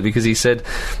racist though, because he said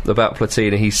about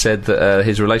Platini. He said that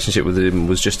his relationship with him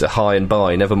was just a high and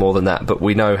by, never more than that. But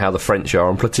we know how the French are,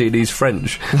 and Platini's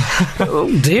French. Oh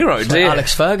dear. Like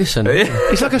Alex Ferguson.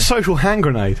 He's like a social hand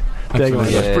grenade.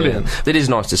 Absolutely. That's brilliant. It is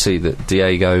nice to see that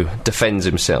Diego defends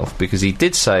himself, because he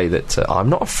did say that I'm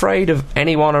not afraid of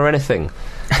anyone or anything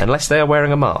unless they are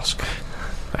wearing a mask.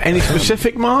 Any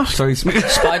specific mask? So he's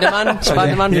Spider-Man, for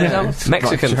example.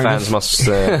 Mexican fans must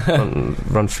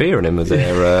run fear in him with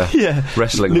their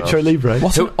wrestling Lucha masks. Libre.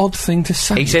 What an odd thing to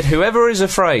say. He said whoever is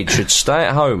afraid should stay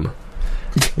at home.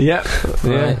 Yep.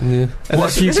 Yeah. What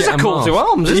if you This is get a call to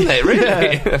arms, isn't it, really?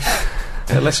 Yeah.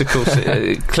 Unless, of course,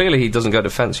 clearly he doesn't go to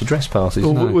fancy dress parties.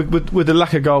 Well, No. with the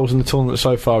lack of goals in the tournament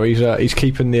so far, he's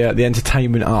keeping the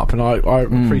entertainment up, and I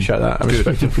appreciate that. I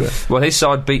respect him for it. Well, his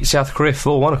side beat South Korea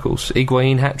 4-1, of course.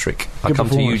 Higuain hat-trick. I Good come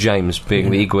to you, performance. James, being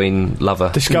the Higuain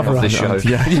lover Discoverer. of this show.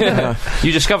 Yeah.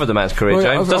 You discovered the man's career, Well,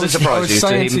 James. Does it I surprise was you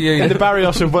saying to to him? you In the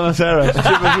Barrios of Buenos Aires,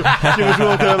 Jim was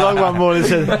walking along one morning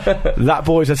and said, "That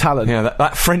boy's a talent." Yeah,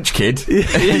 that French kid.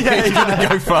 He's going to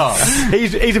go far.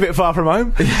 He's a bit far from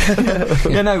home.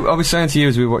 Yeah, no, I was saying to you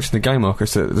as we were watching the game,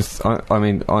 Marcus, that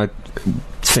I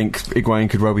think Higuain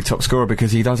could well be top scorer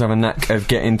because he does have a knack of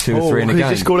getting 2 or 3 in a game. He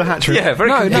just scored a hat trick. Yeah, very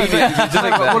convenient.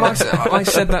 Well, I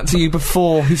said that to you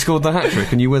before he scored the hat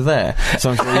trick, and you were there,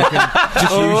 so I'm sure you can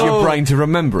just use your brain to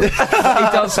remember it.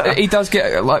 He does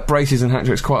get like braces and hat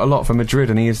tricks quite a lot for Madrid,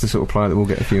 and he is the sort of player that will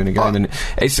get a few in a game. And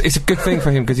it's a good thing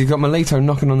for him because he's got Milito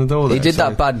knocking on the door there. He did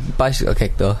that bad bicycle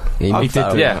kick though. He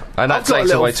did, Yeah, and that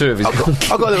takes away 2 of his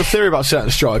goals. I've got a little theory about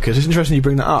certain strikers. It's interesting you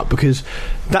bring that up because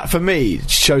that, for me,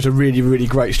 shows a really, really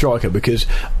great striker, because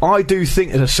I do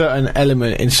think there's a certain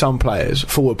element in some players,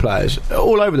 forward players,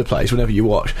 all over the place whenever you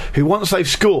watch, who once they've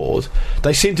scored,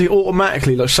 they seem to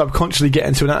automatically, like, subconsciously get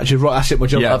into an attitude, right, that's it, my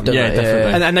job. Yeah,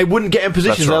 definitely. And they wouldn't get in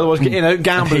positions That's right. otherwise don't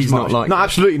gamble He's as not much. like No, that.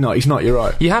 absolutely not. He's not, you're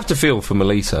right. You have to feel for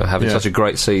Milito having such a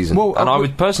great season. Well, and I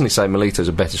would personally say Milito's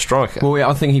a better striker. Well, yeah,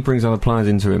 I think he brings other players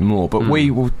into it more. But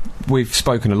we've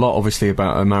spoken a lot, obviously,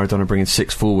 about Maradona bringing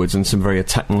 6 forwards and some very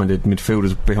attack-minded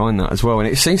midfielders behind that as well. And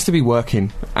it seems to be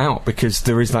working out because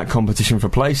there is that competition for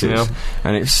places,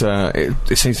 and it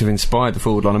seems to have inspired the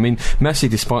forward line. I mean, Messi,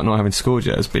 despite not having scored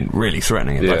yet, has been really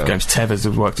threatening in both games. Tevez has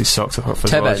worked his socks off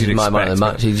as well as Tevez you'd is my man of the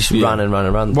expect. match. He just ran and ran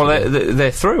and ran. Well,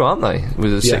 they're through, aren't they,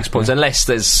 with the 6 points? Unless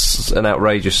there's an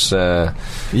outrageous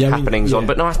happenings on.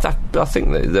 But no, I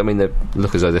think they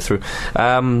look as though they're through.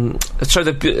 So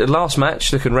the last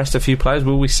match, they can rest a few players.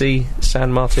 Will we see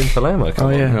San Martin Palermo come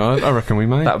on? Yeah, I reckon we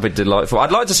may. That would be delightful.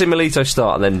 I'd like to see Milito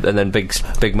start and then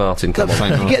Big Martin come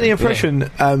on. You get the impression...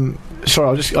 sorry,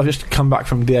 I've just come back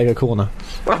from Diego Corner.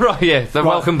 Right, yeah,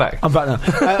 welcome back. I'm back now.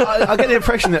 I get the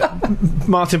impression that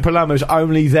Martin Palermo's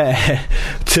only there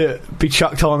to be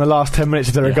chucked on the last 10 minutes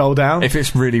if they're a goal down. If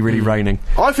it's really, really raining.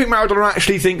 I think Maradona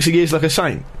actually thinks he is like a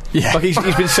saint. Yeah. Like he's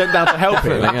been sent down to help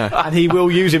him, yeah. and he will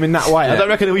use him in that way. I don't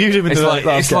reckon he'll use him in It's the like,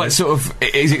 last game. sort of,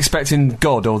 he's expecting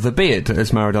God, or the beard,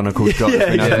 as Maradona calls God,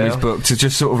 in his book, to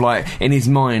just sort of like, in his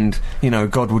mind,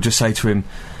 God will just say to him,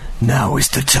 now is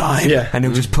the time. Yeah. And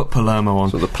he'll just put Palermo on,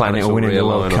 So the planets and it'll will win in the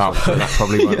World realign or Cup. something. But that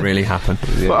probably won't really happen.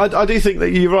 But I do think that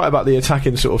you're right about the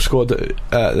attacking sort of squad that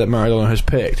Maradona has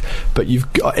picked. But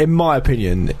you've got, in my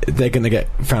opinion, they're going to get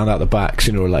found out the back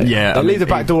sooner or later. Yeah, they leave the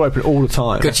back door open all the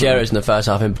time. Gutierrez in the first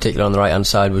half, in particular on the right hand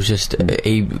side, was just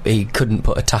he couldn't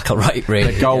put a tackle right.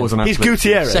 Really, The goal was an He's absolute...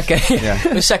 Gutierrez.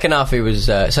 The second half he was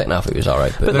all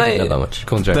right, but they not that much.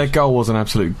 Go on, James. Their goal was an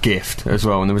absolute gift as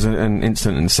well, and there was an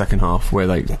incident in the second half where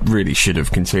they really should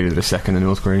have conceded a second.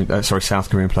 The South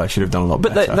Korean player should have done a lot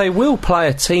But better. they will play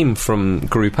a team from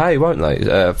Group A, won't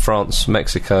they? France,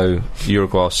 Mexico,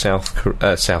 Uruguay,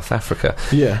 South Africa.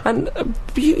 Yeah. And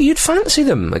you'd fancy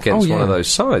them against one of those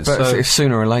sides. But so it's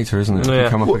sooner or later, isn't it? Yeah. You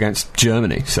come up against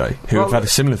Germany, say, who Well, have had a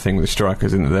similar thing with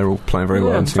strikers, in that they're all playing very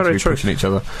well and seem to very be true. pushing each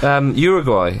other.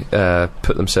 Uruguay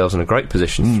put themselves in a great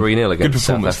position, 3-0 against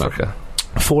South performance, Africa.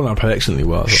 Forlan played excellently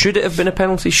well. Should it have been a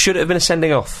penalty? Should it have been a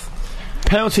sending off?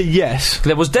 Penalty, yes.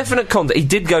 There was definite contact. He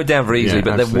did go down very easily, Yeah,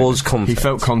 but absolutely. there was contact. He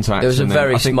felt contact. There was a and then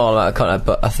very I think small amount of contact,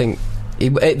 but I think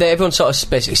everyone's sort of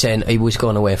basically saying he was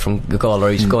going away from the goal,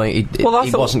 or he's going. Well, I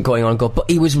he thought- wasn't going on goal, but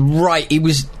he was right. He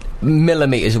was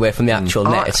millimetres away from the actual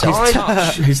net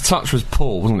itself. his touch was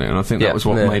poor, wasn't it? And I think Yeah. that was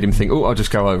what Yeah. made him think, oh, I'll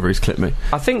just go over, he's clipped me.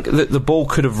 I think that the ball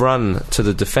could have run to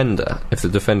the defender if the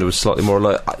defender was slightly more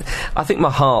alert. I think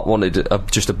my heart wanted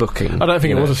just a booking. I don't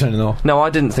think you it know. was a sending off. No, I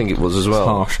didn't think it was as well.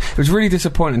 Harsh. It was really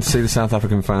disappointing to see the South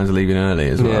African fans leaving early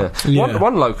as well. Yeah. Yeah.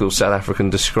 One local South African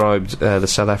described the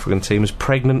South African team as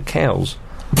pregnant cows.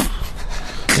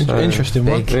 Interesting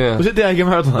one. Yeah. Was it Diego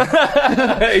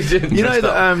Maradona? He didn't You know dress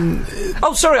up. that.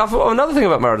 Oh, sorry. I thought another thing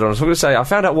about Maradona. I was going to say I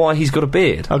found out why he's got a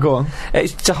beard. Oh, go on.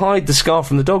 It's to hide the scar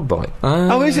from the dog bite.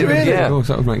 Oh, is it really? Yeah. Of course,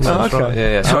 that would make sense. Oh, okay. Right,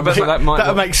 yeah. So but that might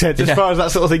That makes sense as far as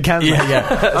that sort of thing can.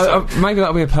 Yeah. Maybe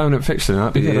that'll be a permanent fixture.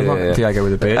 That'd be good. I Yeah. like Diego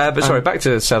with a beard. but sorry, back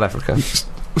to South Africa.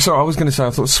 Sorry, I was going to say I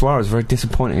thought Suarez was very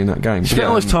disappointing in that game. Spent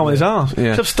all his time on his arse.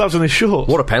 Yeah. Just studs on his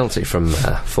shorts. What a penalty from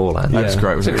Forlan. That was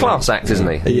great, It's wasn't a it? class act, isn't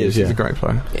he? He is, He's yeah. a great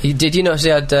player. Did you notice he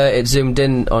had it zoomed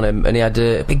in on him, and he had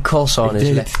a big coleslaw on his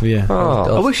did, lip? yeah.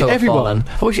 Oh. I wish Philip everyone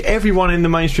Forlan. in the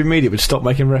mainstream media would stop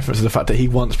making reference to the fact that he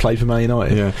once played for Man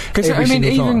United. Yeah. Because, Every I mean,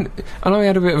 single even... time. I know he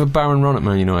had a bit of a barren run at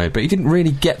Man United, but he didn't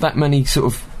really get that many sort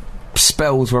of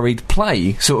spells where he'd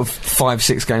play sort of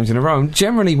 5-6 games in a row, and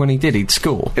generally when he did, he'd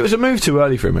score. It was a move too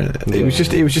early for him. It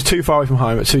was just too far away from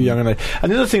home at too young. And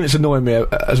the other thing that's annoying me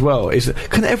as well is that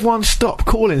can everyone stop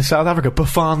calling South Africa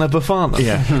Bafana?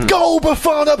 Yeah. Go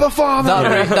Bafana!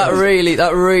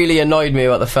 That really annoyed me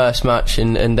about the first match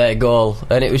and their goal,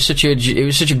 and it was such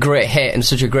a great hit and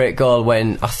such a great goal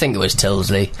when I think it was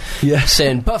Tilsley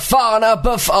saying Bafana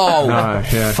oh No,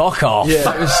 yeah. fuck off.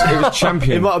 Yeah. It was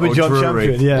Champion. It might have been or John Drury.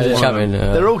 Champion. Yeah. Champion,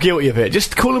 They're all guilty of it.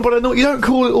 Just call them by their You don't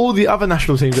call all the other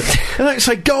national teams. They don't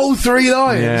say "Goal 3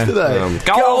 Lions," Yeah. do they?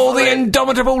 Goal the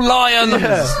indomitable Lions!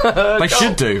 They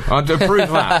should do. I'd approve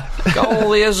that.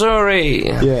 Goal the Azuri!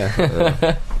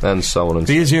 Yeah. And so on and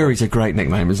so The Azuri's a great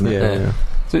nickname, isn't it? Yeah.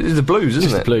 It's the Blues,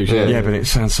 isn't it? the Blues, yeah. Yeah, but it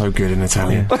sounds so good in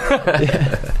Italian.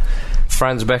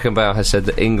 Franz Beckenbauer has said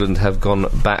that England have gone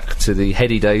back to the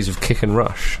heady days of kick and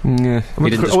rush. Yeah. He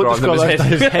didn't describe them as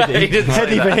heady. heady. He didn't say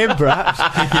Heady for that. him,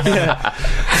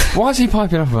 perhaps. Why is he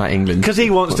piping up about England? 'Cause he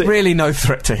wants to- Really no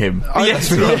threat to him.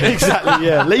 Yes, Yeah, exactly.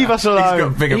 Yeah. Leave us He's alone.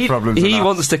 got bigger problems than He us.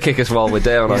 wants to kick us while we're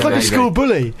down. It's I like a think. school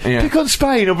bully. Yeah. Pick on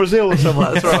Spain or Brazil or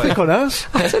somewhere. That's right. Pick on us.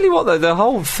 I tell you what, though, the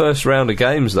whole first round of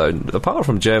games, though, apart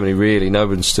from Germany, really, no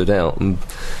one stood out, and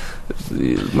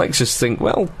it makes us think,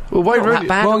 well, Wayne not Rooney. that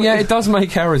bad. Well, yeah, it does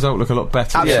make our result look a lot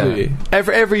better. Absolutely.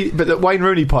 But that Wayne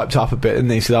Rooney piped up a bit and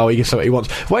he said, "Oh, he gets what he wants."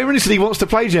 Wayne Rooney said he wants to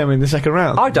play Germany in the second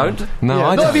round. I don't. No, Yeah.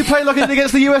 I Not don't. if you play like it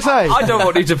against the USA. I don't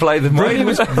want you to play the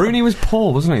Rooney was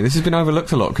poor, wasn't he? This has been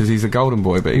overlooked a lot because he's the golden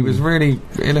boy, but he was really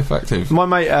ineffective. My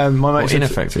mate Or said,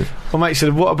 ineffective. my mate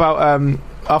said, "What about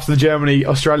after the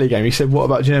Germany-Australia game?" He said, "What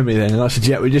about Germany then?" And I said,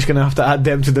 "Yeah, we're just going to have to add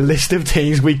them to the list of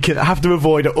teams we can have to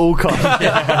avoid at all costs."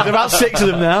 There's about 6 of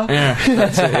them now. Yeah.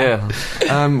 That's it,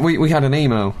 yeah. We had an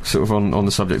email sort of on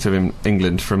the subject of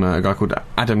England from a guy called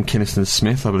Adam Kinniston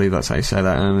Smith, I believe that's how you say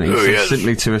that, and he said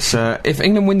simply to us, if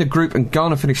England win the group and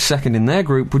Ghana finish second in their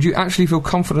group, would you actually feel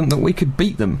confident that we could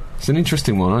beat them? It's an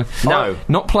interesting one. No.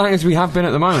 Not playing as we have been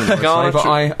at the moment, I would Ghana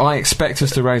say, but I expect us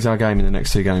to raise our game in the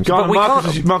next 2 games. Ghana, But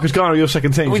we Marcus Ghana are your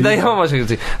second team. so They you- are my second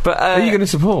team. But, Who are you going to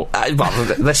support? well,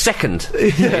 they're second.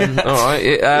 All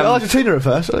right. Argentina at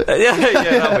first. Yeah,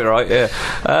 that'll be right. Yeah.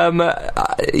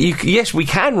 Yes, we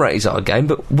can raise our game,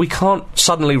 but we can't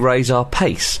suddenly raise our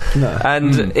pace. No.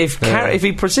 And if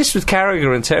he persists with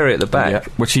Carragher and Terry at the back,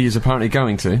 Which he is apparently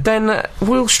going to. then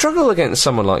we'll struggle against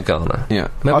someone like Ghana. Yeah.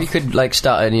 Maybe you could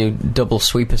start a new double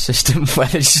sweeper system where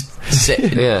they just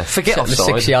Yeah, forget Set the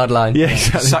offside. 6-yard line. Yeah,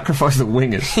 exactly. Sacrifice the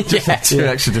wingers. Just two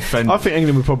extra defenders. I think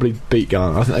England would probably beat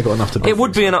Ghana. I think they've got enough to beat. It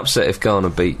would be an upset if Ghana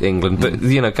beat England, but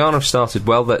Ghana have started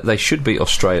well. They should beat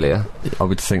Australia. I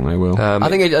would think they will. I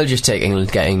think it'll just take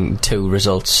England getting 2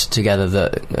 results together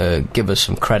that give us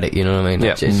some credit. You know what I mean?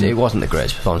 Yeah. It wasn't the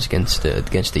greatest performance against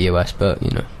the US, but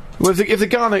you know. Well, if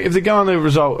the Ghana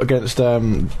result against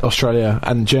Australia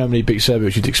and Germany beat Serbia,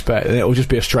 which you'd expect, then it will just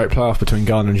be a straight playoff between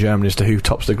Ghana and Germany as to who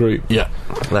tops the group. Yeah,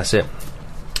 that's it.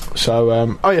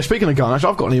 So, speaking of Ghana,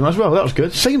 actually, I've got an email as well. That was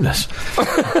good. Seamless.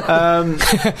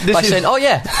 Saying, oh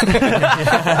yeah.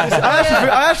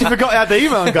 I actually forgot I had the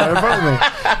email going in front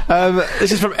of me.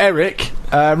 This is from Eric,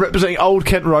 representing Old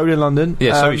Kent Road in London.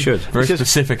 Yeah, so he should. Very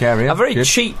specific area. A very Good.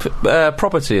 cheap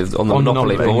property on the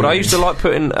Monopoly Monopoly, board. yeah. I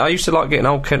used to like getting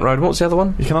Old Kent Road. What's the other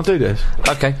one? Can I do this?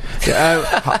 Okay.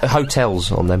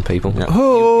 Hotels on them people. Yeah.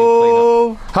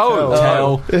 Oh,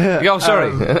 Hotel. Oh,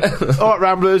 sorry. all right,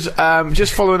 Ramblers.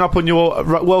 Just following up on your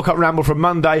World Cup ramble from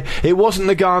Monday, it wasn't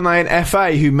the Ghanaian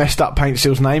FA who messed up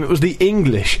Paintseal's name, it was the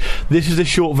English. This is a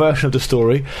short version of the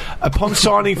story. Upon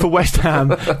signing for West Ham,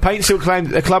 Paintseal claimed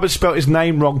that the club had spelt his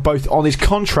name wrong both on his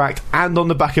contract and on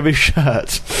the back of his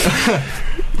shirt.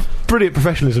 Brilliant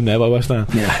professionalism there by West Ham.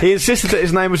 Yeah. He insisted that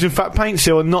his name was in fact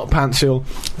Paintseal and not Pantseal.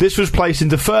 This was placed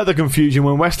into further confusion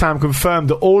when West Ham confirmed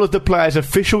that all of the players'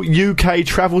 official UK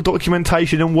travel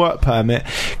documentation and work permit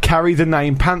carry the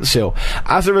name Pantseal.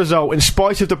 As a result, in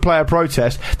spite of the player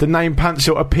protest, the name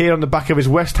Pantseal appeared on the back of his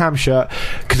West Ham shirt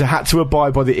because it had to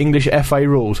abide by the English FA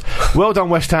rules. Well done,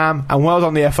 West Ham, and well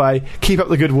done, the FA. Keep up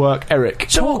the good work, Eric.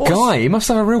 Poor guy, he must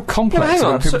have a real complex hang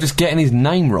on, about people just getting his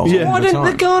name wrong. Yeah. all Why the didn't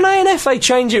the time. Ghanaian FA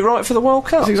change it right for the World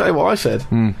Cup? That's exactly what I said.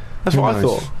 That's Who what I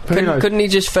knows? thought. But who knows? Couldn't he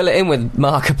just fill it in with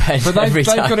marker pen But every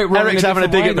they've time? got it wrong. Eric's in having a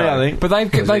different dig way, at me, I though. think. But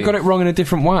they've got it wrong in a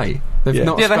different way. They've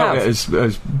not Yeah, they spelled have. it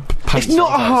as It's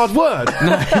not a hard word.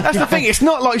 That's the thing. It's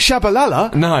not like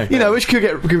Shabalala. No. You know, which could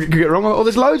get wrong. Or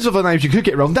there's loads of other names you could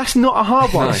get wrong. That's not a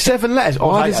hard one. No. It's 7 letters. Oh,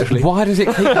 Why hey, does actually.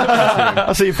 it keep happening?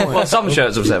 I see your point. Well, some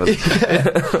shirts of 7.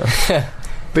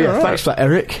 But yeah, thanks for that,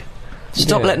 Eric.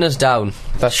 Stop letting us down.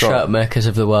 That's shirt right. makers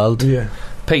of the world. Yeah.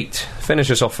 Pete, finish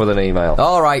us off with an email.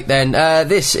 All right then.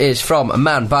 This is from a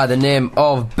man by the name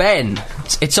of Ben.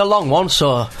 It's a long one,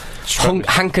 so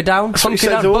hanker down, what he hunker said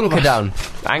down, to all of bunker us. down,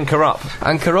 Anchor up.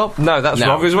 anchor up. No, that's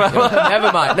wrong as well.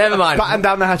 Never mind. Batten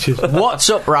down the hatches. What's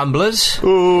up, Ramblers?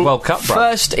 World Cup, bro.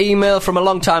 First email from a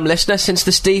long-time listener since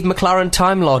the Steve McLaren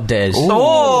Time Lord days.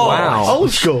 Oh, wow.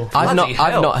 Old school. I've bloody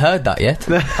not hell. heard that yet.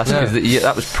 That's because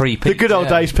that was pre-Pete. The good old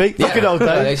days, Pete. The good old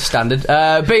days. It's standard.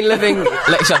 Been living.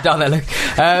 Let's down there. Look.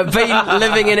 Been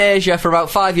living in Asia for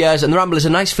about 5 years, and the Ramble is a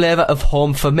nice flavour of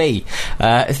home for me.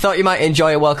 Thought you might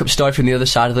enjoy a World Cup story from the other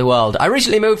side of the world. I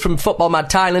recently moved from football mad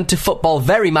Thailand to football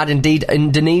very mad indeed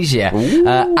Indonesia.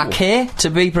 Aceh, to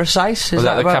be precise. Was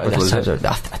that the right? capital, is it?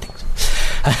 I think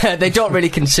so. They don't really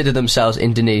consider themselves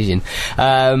Indonesian.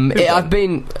 I've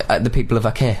been the people of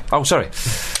Aceh. Oh, sorry.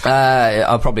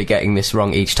 I'm probably getting this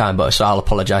wrong each time, but so I'll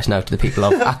apologise now to the people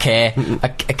of IKEA.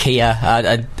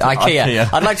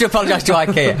 IKEA. I'd like to apologise to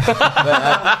IKEA.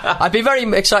 I'd be very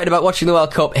excited about watching the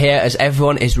World Cup here, as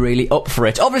everyone is really up for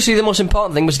it. Obviously, the most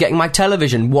important thing was getting my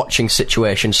television watching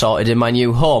situation sorted in my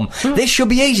new home. This should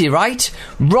be easy, right?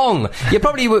 Wrong. You're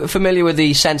probably familiar with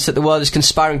the sense that the world is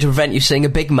conspiring to prevent you seeing a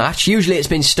big match. Usually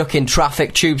it's been stuck in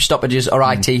traffic, tube stoppages or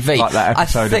ITV. Like that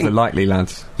episode of The Likely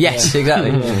Lads. Yes,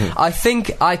 exactly. I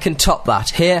think I can top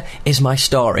that. Here is my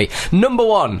story. Number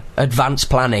 1, advanced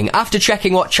planning. After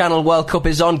checking what channel World Cup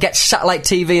is on, get satellite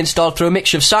TV installed through a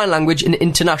mixture of sign language and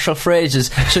international phrases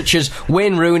such as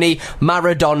Wayne Rooney,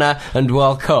 Maradona and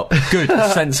World Cup. Good,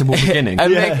 sensible beginning.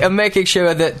 And making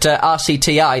sure that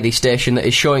RCTI, the station that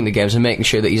is showing the games, and making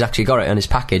sure that he's actually got it on his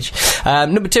package.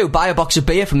 Number 2, buy a box of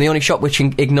beer from the only shop which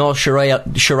ignores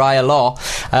Sharia law.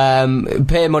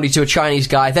 Pay money to a Chinese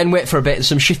guy, then wait for a bit and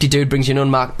some shifty dude brings you an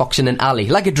unmarked box in an alley.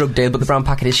 Like a drug deal, but the brown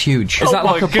packet is huge. Is that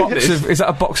my like a box of? Is that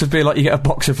a box of beer like you get a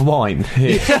box of wine?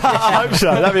 I hope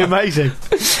so. That'd be amazing.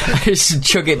 Just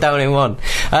chug it down in one.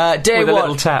 Day With a one.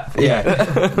 little tap.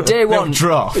 Day one.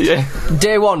 Draft.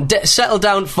 Day one. Settle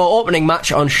down for opening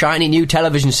match on shiny new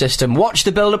television system. Watch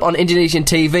the build-up on Indonesian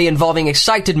TV involving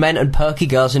excited men and perky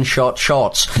girls in short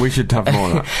shorts. We should have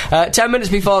more of that. 10 minutes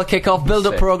before the kick-off,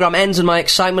 build-up programme ends and my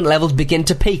excitement levels begin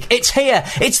to peak. It's here!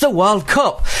 It's the World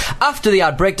Cup! After the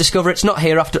ad break, discover it's not here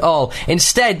here after all.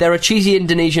 Instead, there are cheesy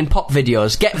Indonesian pop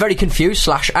videos. Get very confused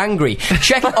 / angry.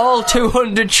 Check all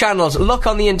 200 channels. Look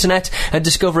on the internet and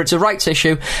discover it's a rights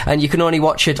issue, and you can only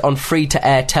watch it on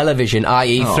free-to-air television,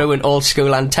 i.e. through an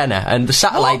old-school antenna. And the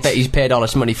satellite that he's paid all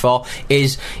this money for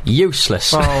is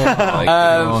useless. The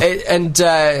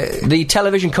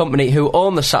television company who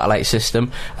own the satellite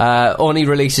system only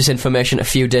released this information a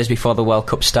few days before the World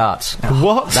Cup starts.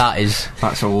 What? That's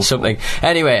awful. Something.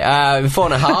 Anyway,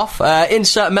 4.5.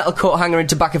 Insert metal coat hanger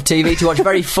into back of TV to watch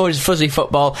very fuzzy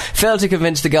football. Fail to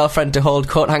convince the girlfriend to hold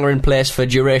coat hanger in place for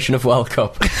duration of World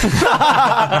Cup.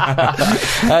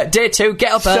 Day 2,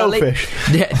 get up early.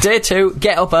 Day 2,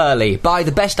 get up early. Buy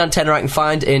the best antenna I can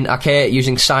find in Aceh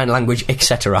using sign language,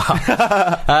 etc.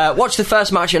 Watch the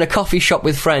first match in a coffee shop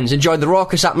with friends. Enjoy the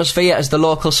raucous atmosphere as the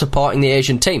locals supporting the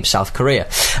Asian team, South Korea.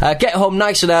 Get home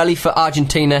nice and early for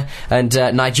Argentina and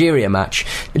Nigeria match.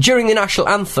 During the national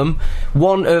anthem,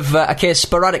 one of Aceh's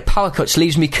sporadic power cuts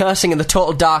leaves me cursing in the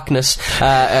total darkness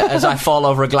as I fall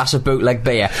over a glass of bootleg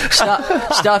beer.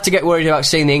 Start to get worried about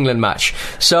seeing the England match.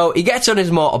 So he gets on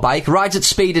his motorbike, rides at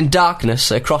speed in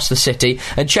darkness across the city,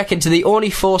 and check into the only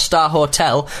 4-star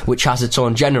hotel which has its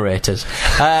own generators.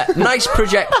 Nice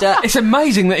projector. It's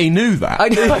amazing that he knew that. I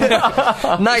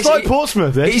know. Nice. It's like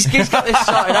Portsmouth, He's got this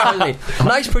sorted out, hasn't he?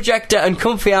 Nice projector and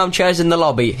comfy armchairs in the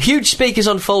lobby. Huge speakers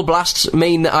on full blasts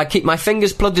mean that I keep my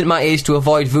fingers plugged in my ears to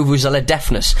avoid vuvuzela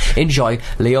deafness. Enjoy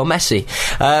Leo Messi.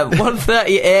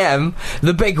 1:30am,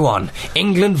 the big one.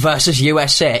 England versus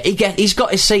USA. He's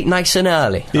got his seat nice and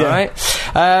early. Yeah. Alright?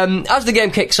 As the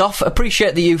game kicks off,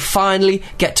 appreciate that you finally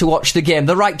get to watch the game.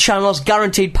 The right channels,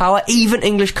 guaranteed power, even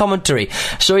English commentary.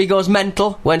 So he goes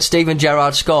mental when Steven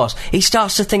Gerrard scores. He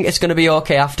starts to think it's going to be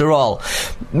okay after all.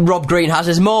 Rob Green has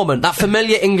his moment. That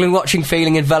familiar England watching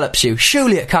feeling envelops you.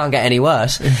 Surely it can't get any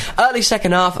worse. Early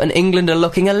second half and England are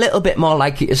looking a little bit more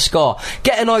likely to score.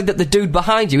 Get annoyed that the dude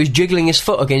behind you is jiggling his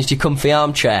foot against your comfy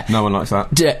armchair. No one likes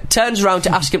that. Turns around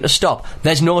to ask him to stop.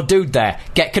 There's no dude there.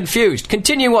 Get confused.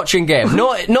 Continue watching game.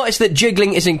 Notice that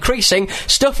jiggling is increasing,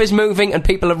 stuff is moving and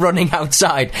people are running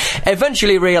outside.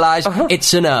 Eventually realise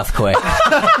it's an earthquake.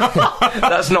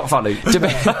 That's not funny.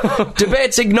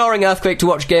 Debates ignoring earthquake to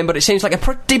watch game, but it seems like a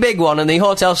pretty big one, and the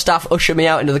hotel staff usher me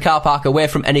out into the car park away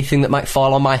from anything that might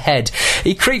fall on my head.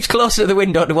 He creeps closer to the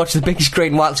window to watch the big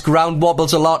screen whilst ground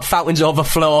wobbles a lot, fountains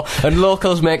overflow, and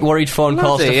locals make worried phone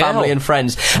calls to family and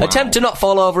friends. Wow. Attempt to not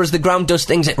fall over as the ground does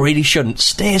things it really shouldn't.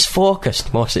 Stays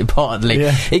focused, most importantly.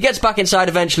 Yeah. He gets back inside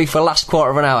eventually for the last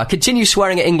quarter of an hour. Continue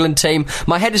swearing at England team.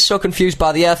 My head is so confused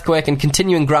by the earthquake and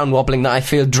continuing ground wobbling that I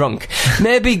feel drunk.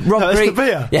 Maybe Rob Green... the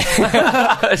beer. Yeah.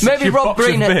 Maybe Rob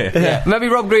Green... Maybe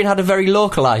Rob Green had a very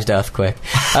localised earthquake.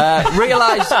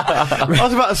 Realised... I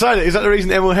was about to say that. Is that the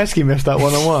reason Emil Heskey missed that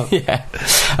one-on-one?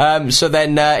 Yeah. So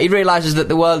then he realises that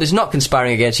the world is not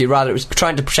conspiring against you, rather it was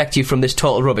trying to protect you from this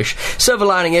total rubbish. Silver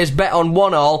lining is bet on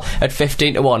 1-1 at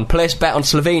 15-1. Place bet on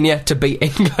Slovenia to beat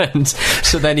England.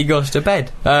 So then he goes to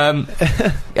bed.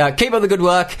 Keep up the good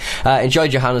work. Enjoy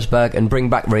Johannesburg and bring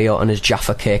back Rio and his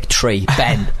Jaffa cake tree.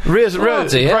 Ben. Rio's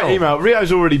great email.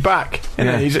 Rio's already back.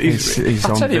 Yeah, he's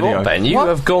I'll on tell video. you what, Ben, you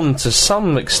have gone to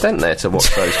some extent there to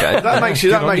watch those games. That makes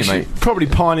you probably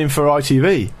pining for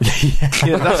ITV.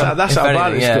 That's how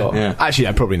bad it's got. Yeah. Actually,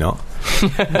 no, probably not.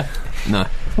 No.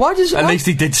 Why does At least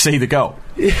he did see the goal.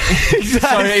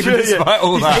 Exactly. So despite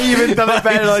all that, he even done it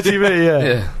better than ITV.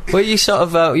 Yeah. Well, you sort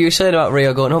of you were saying about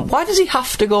Rio going home. Why does he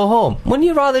have to go home? Wouldn't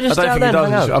you rather just I don't stay think he out there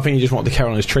and does. hang out? I think he just wants to carry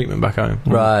on his treatment back home.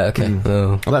 Right. Okay.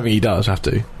 Oh. I don't think he does have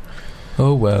to.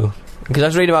 Oh well. Because I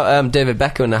was reading about David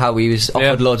Beckham and how he was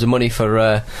offered loads of money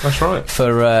for that's right,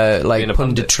 for like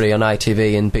punditry on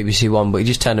ITV and BBC One, but he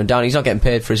just turned him down. He's not getting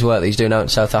paid for his work that he's doing out in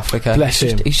South Africa. Bless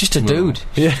him. He's just a dude.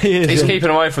 Yeah, he is. He's keeping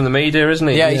away from the media, isn't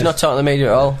he? Yeah, he's not talking to the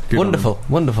media at all. Good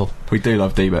Wonderful. We do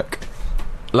love D-Beck.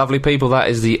 Lovely people, that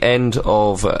is the end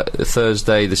of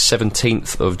Thursday the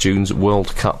 17th of June's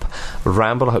World Cup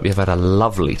Ramble. I hope you've had a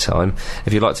lovely time.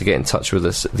 If you'd like to get in touch with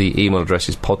us, the email address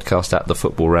is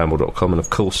podcast@thefootballramble.com, and of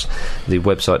course the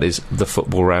website is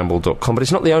thefootballramble.com, but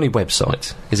it's not the only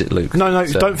website, is it, Luke? No,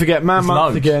 so don't forget Man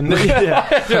Month again.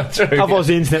 Otherwise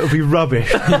the internet would be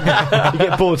rubbish. You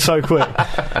get bored so quick.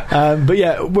 But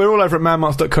yeah, we're all over at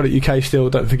manmonth.co.uk still,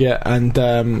 don't forget, and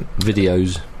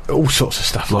videos, all sorts of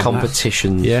stuff like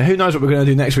competitions. Yeah, who knows what we're going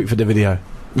to do next week for the video?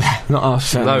 Not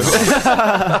us. No.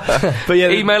 But yeah,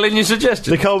 Email in your suggestions.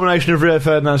 the culmination of Rio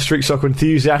Ferdinand street soccer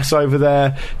enthusiasts over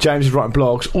there. James is writing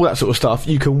blogs, all that sort of stuff.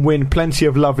 You can win plenty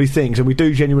of lovely things, and we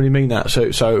do genuinely mean that.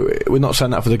 So we're not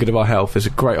saying that for the good of our health. There's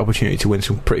a great opportunity to win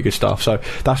some pretty good stuff. So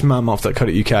that's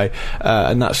manmonth.co.uk,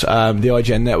 and that's the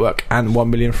IGN Network and 1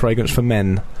 Million Fragrance for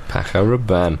Men. Paco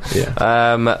Rabanne.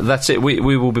 Yeah. That's it. We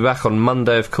will be back on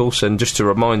Monday, of course, and just to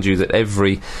remind you that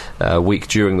every week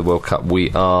during the World Cup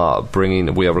we are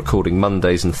recording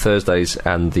Mondays and Thursdays,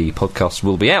 and the podcast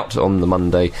will be out on the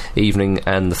Monday evening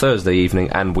and the Thursday evening,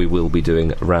 and we will be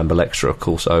doing Ramble Extra, of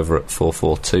course, over at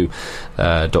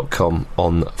 442.com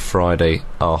on Friday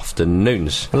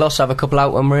afternoons. We'll also have a couple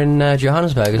out when we're in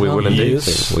Johannesburg as well. We will indeed.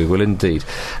 Yes. We will indeed.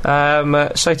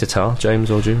 Say ta-ta,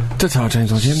 James or Jim. Ta-ta,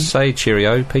 James or Jim. Say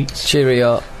cheerio, Pete.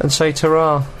 Cheerio. And say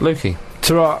ta-ra, Lukey.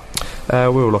 Ta-ra.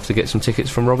 We're all off to get some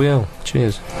tickets from Robbie Earl.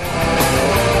 Cheers.